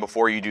multiplication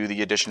before you do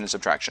the addition and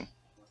subtraction.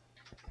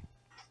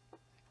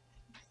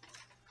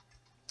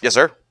 Yes,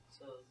 sir?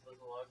 So was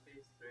the log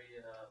base 3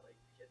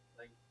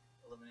 like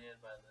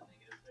eliminated by the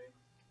negative 3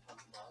 on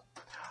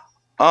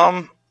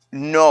the top?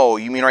 No.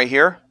 You mean right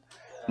here?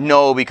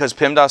 No, because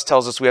PEMDAS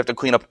tells us we have to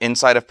clean up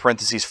inside of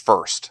parentheses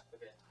first.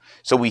 Okay.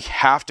 So we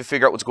have to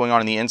figure out what's going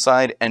on the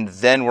inside, and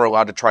then we're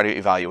allowed to try to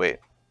evaluate.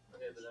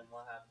 Okay, but then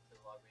what happened to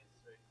log base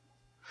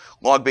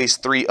 3? Log base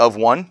 3 of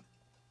 1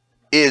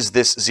 is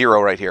this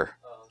 0 right here.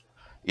 Oh, okay.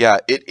 Yeah,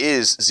 it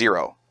is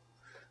 0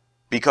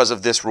 because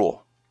of this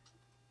rule.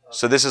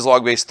 So this is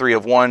log base 3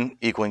 of 1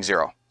 equaling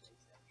 0.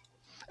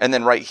 And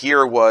then right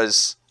here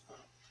was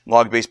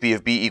log base b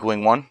of b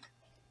equaling 1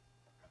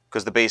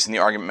 because the base and the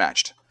argument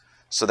matched.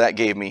 So that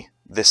gave me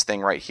this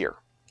thing right here.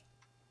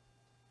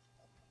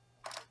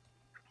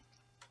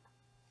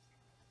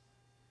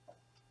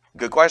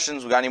 Good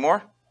questions. We got any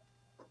more?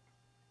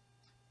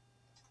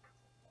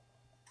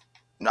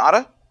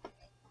 Nada?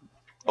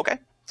 Okay.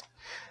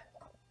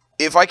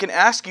 If I can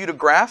ask you to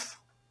graph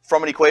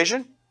from an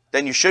equation,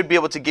 then you should be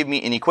able to give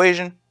me an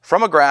equation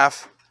from a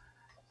graph,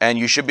 and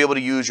you should be able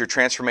to use your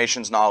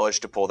transformations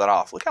knowledge to pull that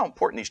off. Look how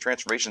important these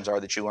transformations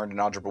are that you learned in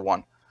Algebra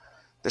 1.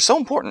 They're so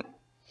important.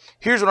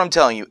 Here's what I'm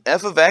telling you.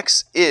 F of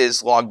x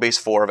is log base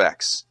 4 of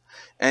x.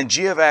 And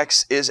g of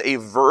x is a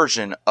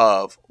version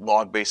of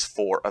log base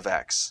 4 of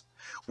x.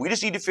 We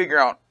just need to figure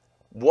out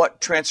what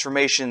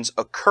transformations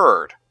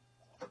occurred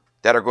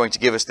that are going to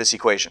give us this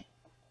equation.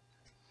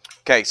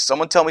 Okay,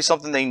 someone tell me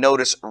something they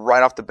notice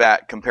right off the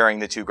bat comparing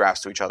the two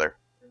graphs to each other.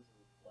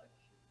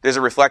 There's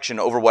a reflection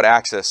over what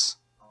axis?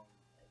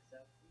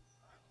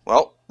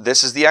 Well,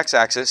 this is the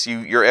x-axis.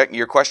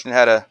 Your question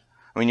had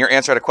your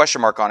answer had a question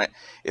mark on it.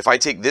 If I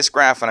take this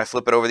graph and I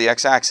flip it over the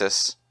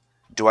x-axis,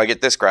 do I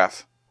get this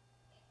graph?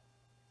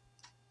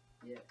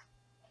 Yeah.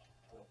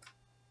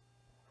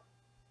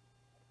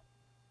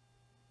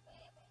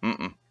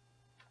 Mm-mm.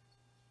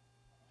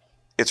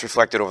 It's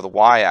reflected over the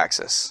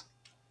y-axis.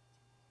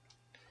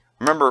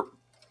 Remember,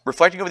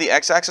 reflecting over the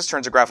x-axis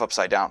turns a graph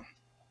upside down.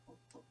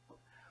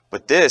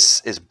 But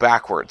this is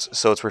backwards,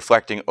 so it's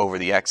reflecting over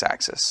the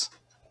x-axis.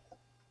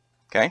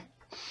 Okay?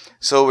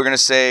 So we're going to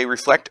say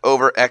reflect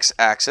over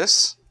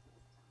x-axis.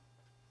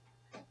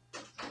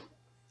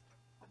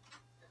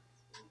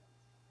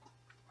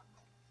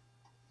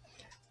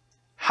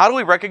 How do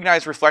we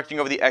recognize reflecting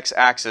over the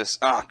x-axis?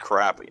 Ah,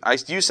 crap.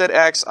 You said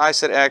x, I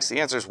said x. The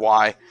answer is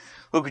y.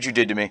 Look what you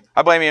did to me.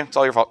 I blame you. It's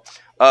all your fault.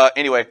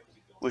 Anyway,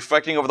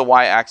 reflecting over the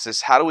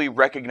y-axis. How do we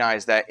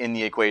recognize that in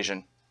the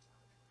equation?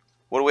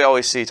 What do we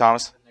always see,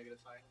 Thomas? Negative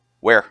sign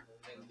Where?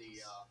 in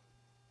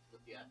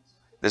with the x.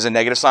 There's a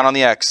negative sign on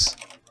the x.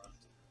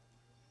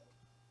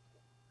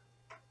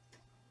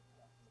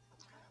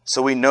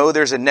 So we know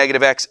there's a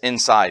negative x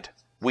inside.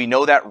 We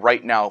know that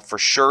right now. For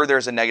sure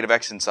there's a negative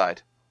x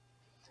inside.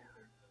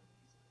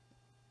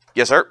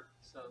 Yes, sir?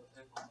 So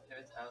if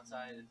it's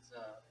outside,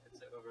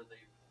 it's over the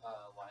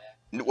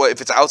y-axis. Well,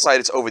 if it's outside,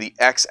 it's over the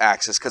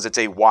x-axis because it's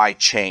a y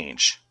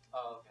change.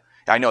 Oh,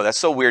 okay. I know, that's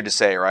so weird to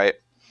say, right?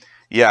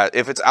 Yeah,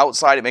 if it's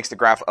outside, it makes the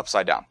graph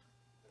upside down.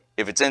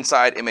 If it's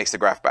inside, it makes the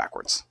graph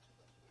backwards.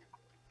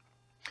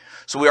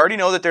 So we already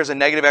know that there's a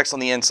negative x on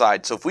the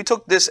inside. So if we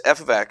took this f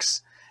of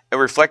x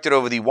and reflected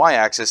over the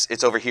y-axis,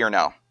 it's over here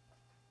now.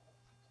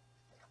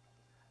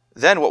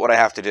 Then what would I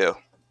have to do?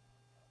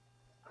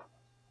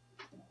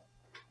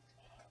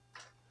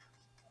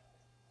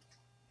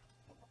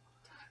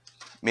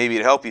 Maybe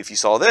it'd help you if you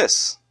saw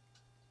this.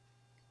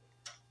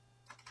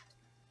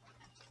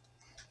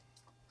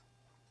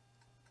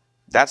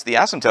 That's the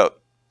asymptote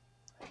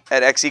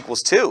at x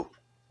equals 2.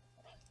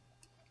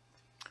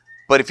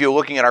 But if you're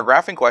looking at our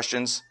graphing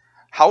questions,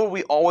 how are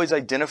we always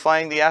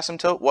identifying the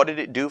asymptote? What did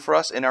it do for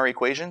us in our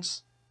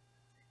equations?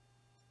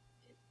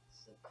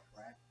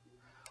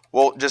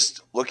 Well,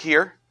 just look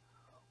here.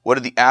 What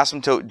did the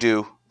asymptote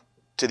do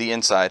to the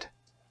inside?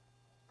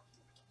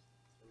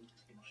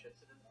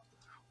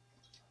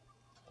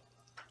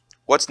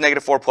 What's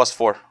negative 4 plus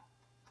 4?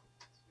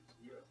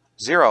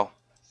 0.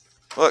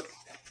 Look.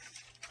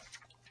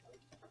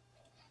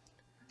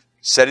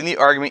 Setting the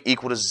argument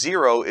equal to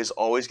 0 is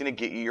always going to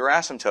get you your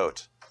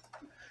asymptote.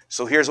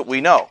 So here's what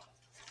we know.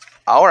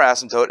 Our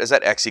asymptote is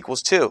at x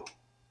equals 2.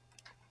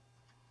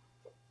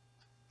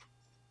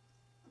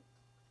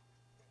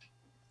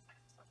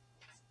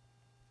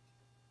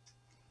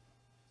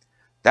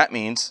 That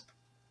means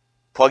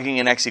plugging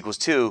in x equals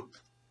 2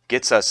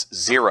 gets us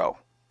 0.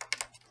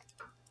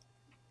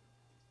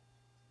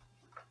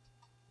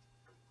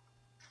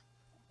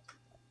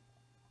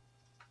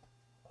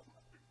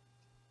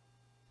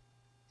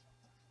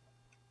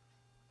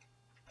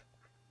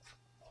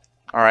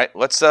 All right,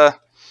 let's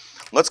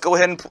go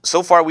ahead and,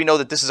 so far we know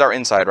that this is our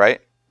inside,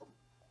 right?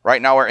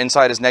 Right now our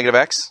inside is negative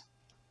x.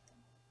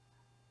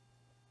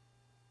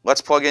 Let's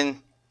plug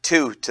in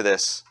 2 to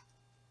this.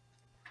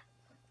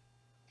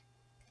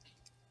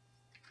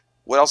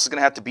 What else is going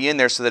to have to be in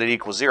there so that it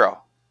equals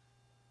 0?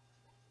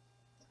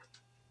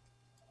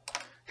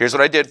 Here's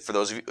what I did for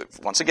those of you.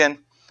 Once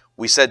again,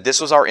 we said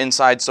this was our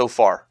inside so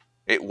far.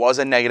 It was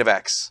a negative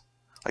x.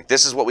 Like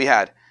this is what we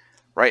had.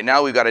 Right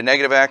now we've got a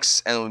negative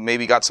x and we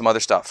maybe got some other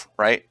stuff,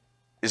 right?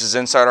 This is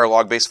inside our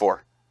log base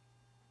 4.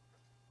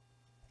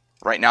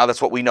 Right now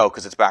that's what we know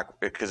because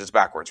it's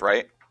backwards,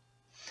 right?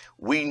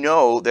 We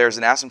know there's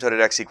an asymptote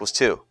at x equals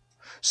 2.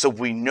 So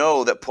we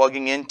know that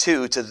plugging in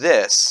 2 to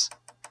this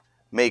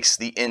makes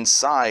the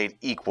inside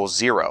equal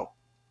 0.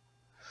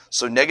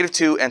 So negative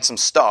 2 and some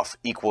stuff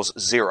equals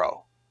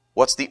 0.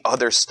 What's the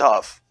other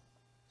stuff?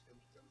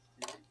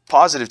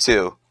 Positive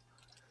 2.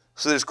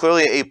 So there's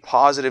clearly a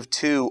positive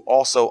 2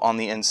 also on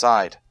the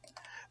inside.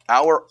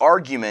 Our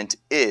argument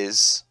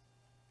is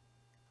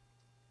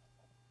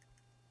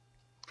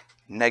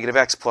negative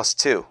x plus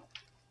 2.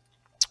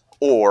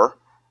 Or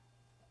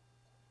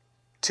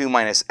 2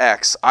 minus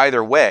x.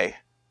 Either way,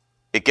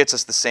 it gets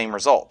us the same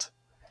result.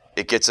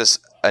 It gets us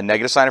a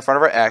negative sign in front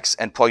of our x,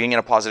 and plugging in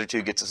a positive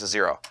 2 gets us a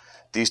 0.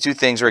 These two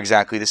things are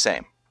exactly the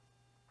same.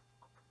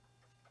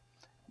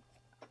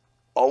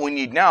 All we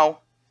need now,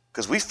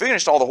 because we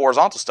finished all the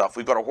horizontal stuff,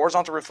 we've got a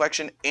horizontal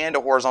reflection and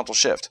a horizontal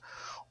shift.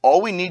 All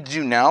we need to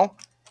do now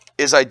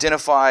is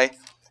identify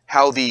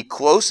how the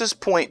closest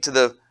point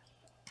to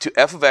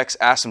f of x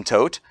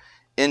asymptote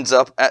ends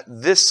up at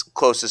this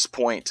closest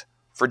point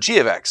for g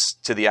of x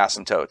to the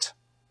asymptote.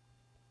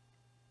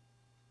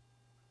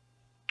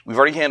 We've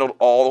already handled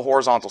all the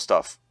horizontal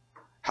stuff.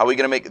 How are we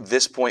going to make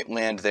this point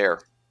land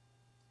there?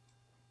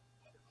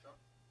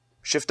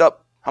 Shift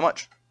up. How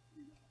much?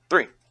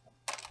 3.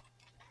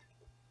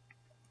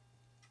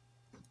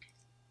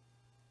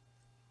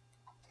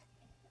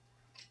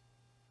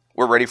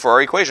 We're ready for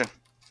our equation.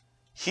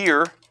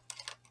 Here,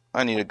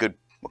 I need a good,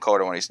 what color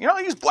do I want to use? You know,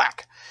 I use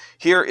black.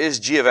 Here is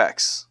g of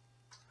x.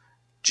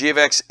 G of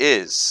x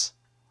is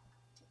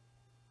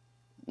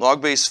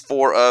log base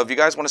 4 of, you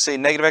guys want to say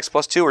negative x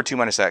plus 2 or 2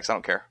 minus x? I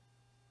don't care.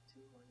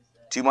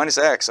 2 minus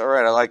x. All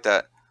right, I like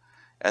that.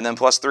 And then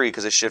plus 3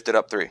 because it shifted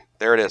up 3.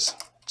 There it is.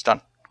 It's done.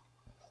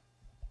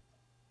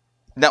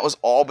 And that was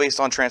all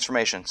based on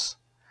transformations.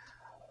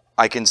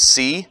 I can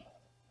see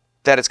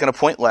that it's going to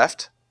point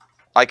left.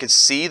 I can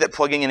see that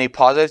plugging in a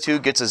positive 2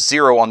 gets a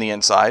 0 on the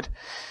inside.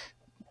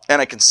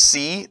 And I can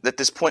see that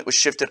this point was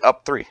shifted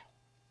up 3.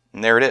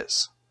 And there it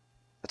is.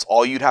 That's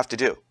all you'd have to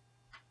do.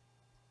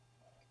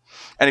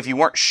 And if you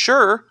weren't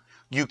sure,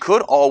 you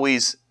could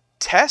always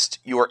test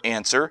your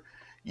answer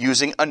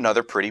using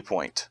another pretty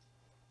point,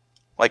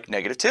 like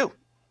negative 2.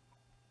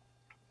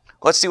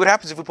 Let's see what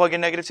happens if we plug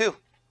in negative 2.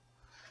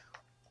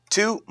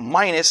 2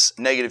 minus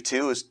negative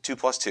 2 is 2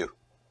 plus 2.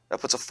 That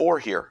puts a 4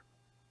 here.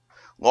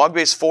 Log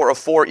base 4 of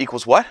 4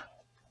 equals what?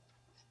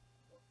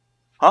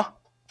 Huh?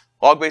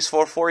 Log base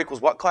 4 of 4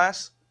 equals what,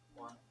 class?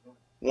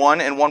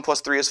 1, and 1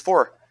 plus 3 is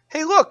 4.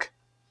 Hey, look,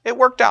 it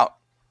worked out.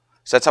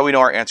 So that's how we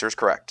know our answer is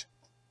correct.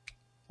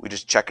 We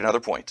just check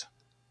another point.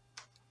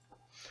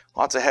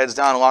 Lots of heads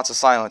down and lots of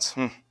silence.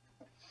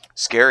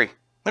 Scary.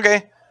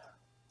 Okay.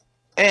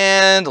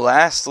 And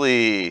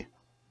lastly,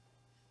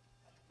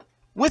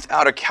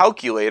 without a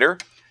calculator,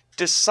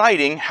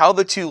 deciding how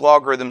the two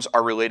logarithms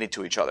are related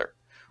to each other.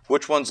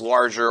 Which one's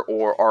larger,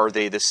 or are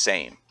they the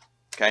same?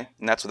 Okay,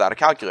 and that's without a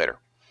calculator.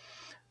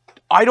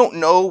 I don't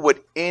know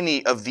what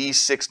any of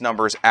these 6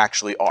 numbers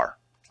actually are.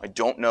 I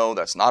don't know.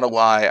 That's not a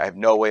lie. I have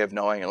no way of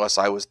knowing unless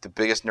I was the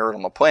biggest nerd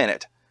on the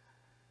planet.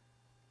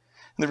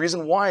 And the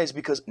reason why is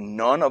because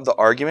none of the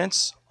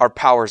arguments are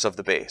powers of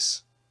the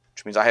base,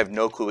 which means I have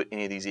no clue what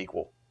any of these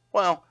equal.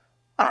 Well,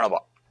 I don't know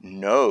about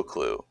no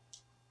clue.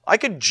 I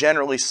could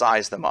generally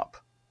size them up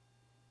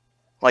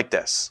like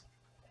this.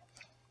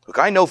 Look,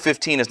 I know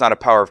 15 is not a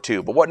power of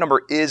 2, but what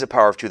number is a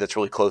power of 2 that's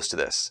really close to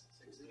this?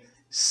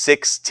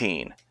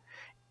 16.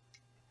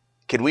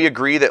 Can we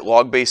agree that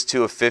log base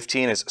 2 of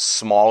 15 is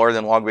smaller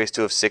than log base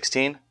 2 of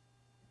 16?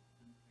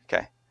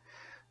 Okay.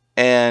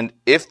 And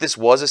if this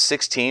was a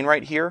 16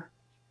 right here,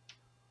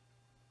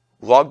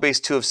 log base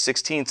 2 of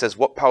 16 says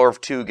what power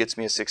of 2 gets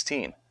me a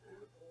 16?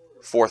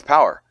 4th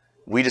power.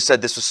 We just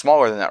said this was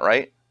smaller than that,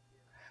 right?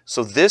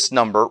 So this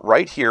number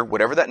right here,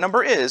 whatever that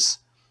number is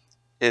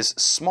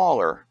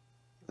smaller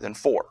than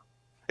 4.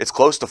 It's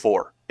close to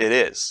 4. It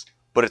is.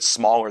 But it's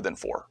smaller than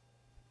 4.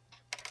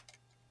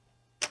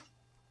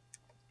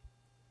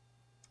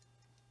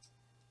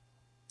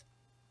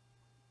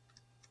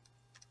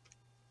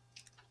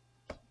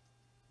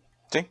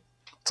 See?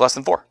 It's less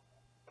than 4.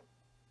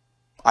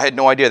 I had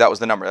no idea that was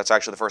the number. That's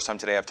actually the first time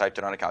today I've typed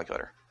it on a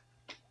calculator.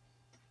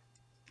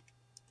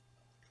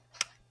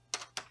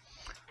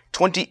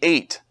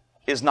 28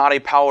 is not a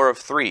power of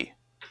 3.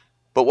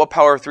 But what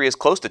power of 3 is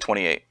close to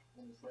 28?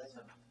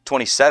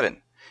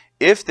 27.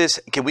 If this,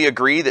 can we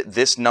agree that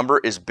this number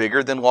is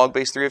bigger than log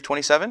base 3 of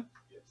 27?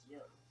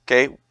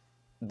 Okay,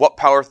 what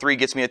power of 3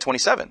 gets me a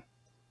 27?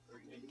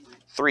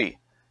 3.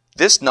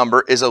 This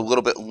number is a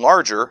little bit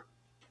larger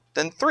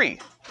than 3.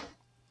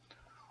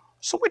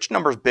 So which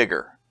number is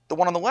bigger? The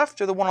one on the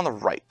left or the one on the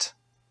right?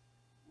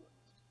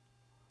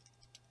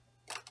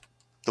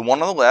 The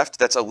one on the left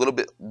that's a little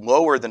bit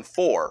lower than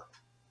 4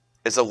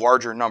 is a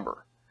larger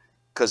number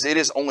because it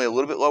is only a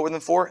little bit lower than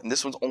 4 and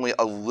this one's only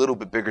a little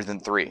bit bigger than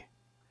 3.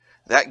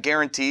 That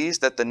guarantees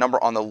that the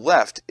number on the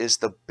left is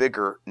the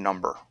bigger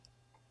number.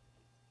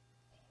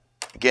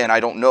 Again, I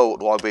don't know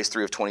what log base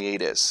 3 of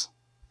 28 is.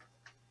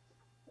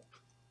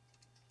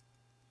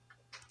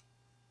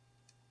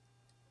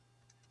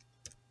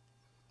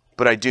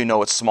 But I do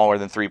know it's smaller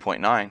than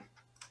 3.9.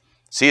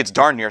 See, it's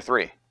darn near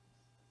 3.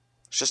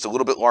 It's just a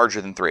little bit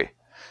larger than 3.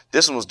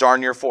 This one was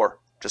darn near 4,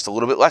 just a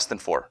little bit less than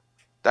 4.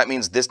 That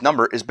means this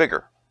number is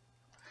bigger.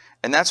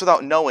 And that's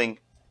without knowing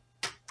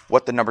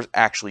what the numbers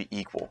actually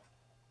equal.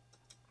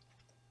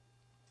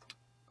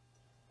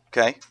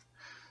 Okay?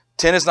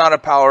 10 is not a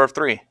power of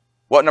 3.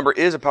 What number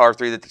is a power of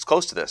 3 that's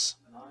close to this?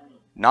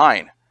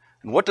 9.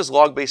 And what does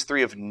log base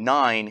 3 of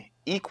 9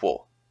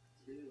 equal?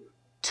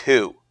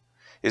 2.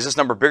 Is this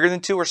number bigger than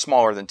 2 or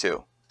smaller than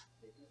 2?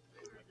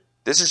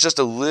 This is just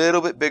a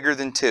little bit bigger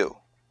than 2.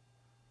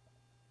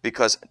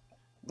 Because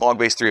log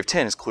base 3 of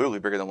 10 is clearly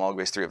bigger than log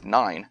base 3 of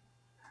 9.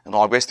 And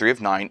log base 3 of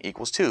 9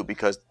 equals 2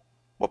 because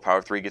what power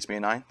of 3 gets me a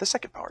 9? The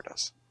second power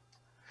does.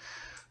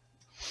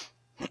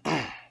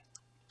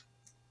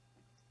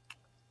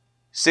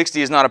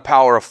 60 is not a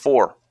power of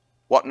 4.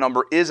 What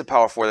number is a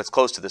power of 4 that's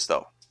close to this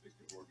though?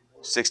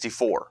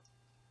 64.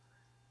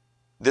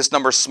 This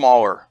number is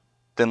smaller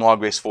than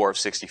log base 4 of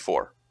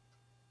 64.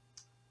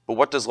 But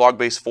what does log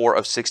base 4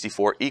 of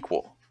 64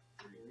 equal?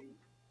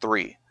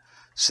 3.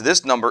 So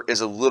this number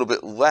is a little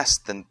bit less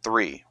than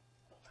 3.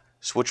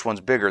 So which one's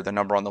bigger, the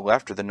number on the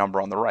left or the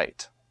number on the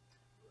right?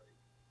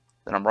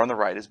 The number on the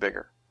right is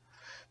bigger.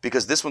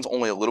 Because this one's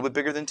only a little bit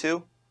bigger than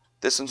 2.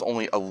 This one's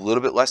only a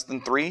little bit less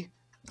than 3.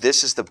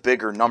 This is the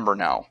bigger number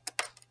now.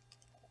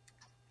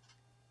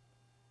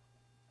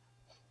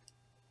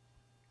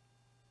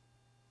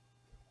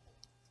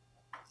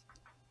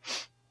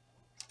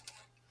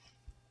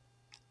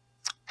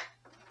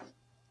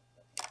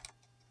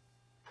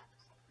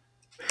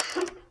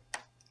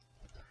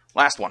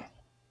 Last one.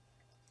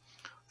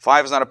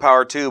 5 is not a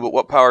power of 2, but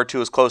what power of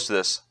 2 is close to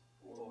this?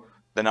 4.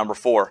 The number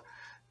 4.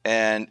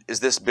 And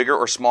is this bigger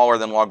or smaller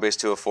than log base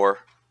 2 of 4?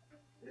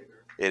 Bigger.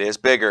 It is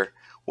bigger.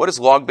 What does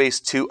log base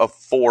 2 of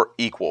 4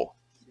 equal?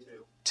 2.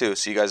 2.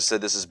 So you guys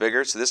said this is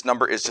bigger. So this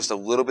number is just a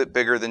little bit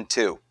bigger than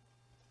 2.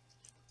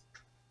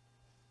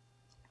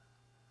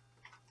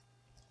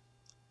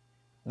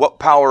 What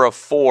power of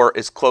 4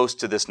 is close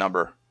to this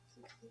number?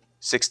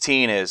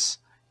 16 is.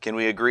 Can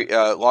we agree?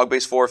 Log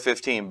base 4 of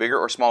 15, bigger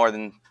or smaller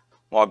than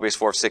log base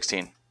 4 of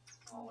 16?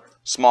 Smaller.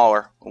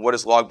 Smaller. What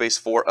is log base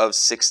 4 of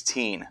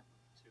 16?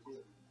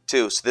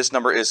 2. So this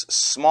number is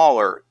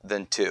smaller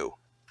than 2.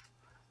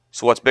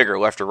 So what's bigger,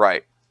 left or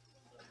right?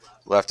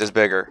 Left is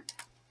bigger.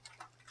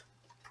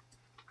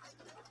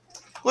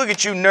 Look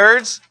at you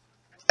nerds.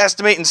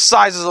 Estimating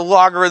sizes of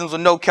logarithms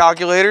with no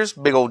calculators.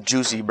 Big old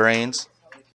juicy brains.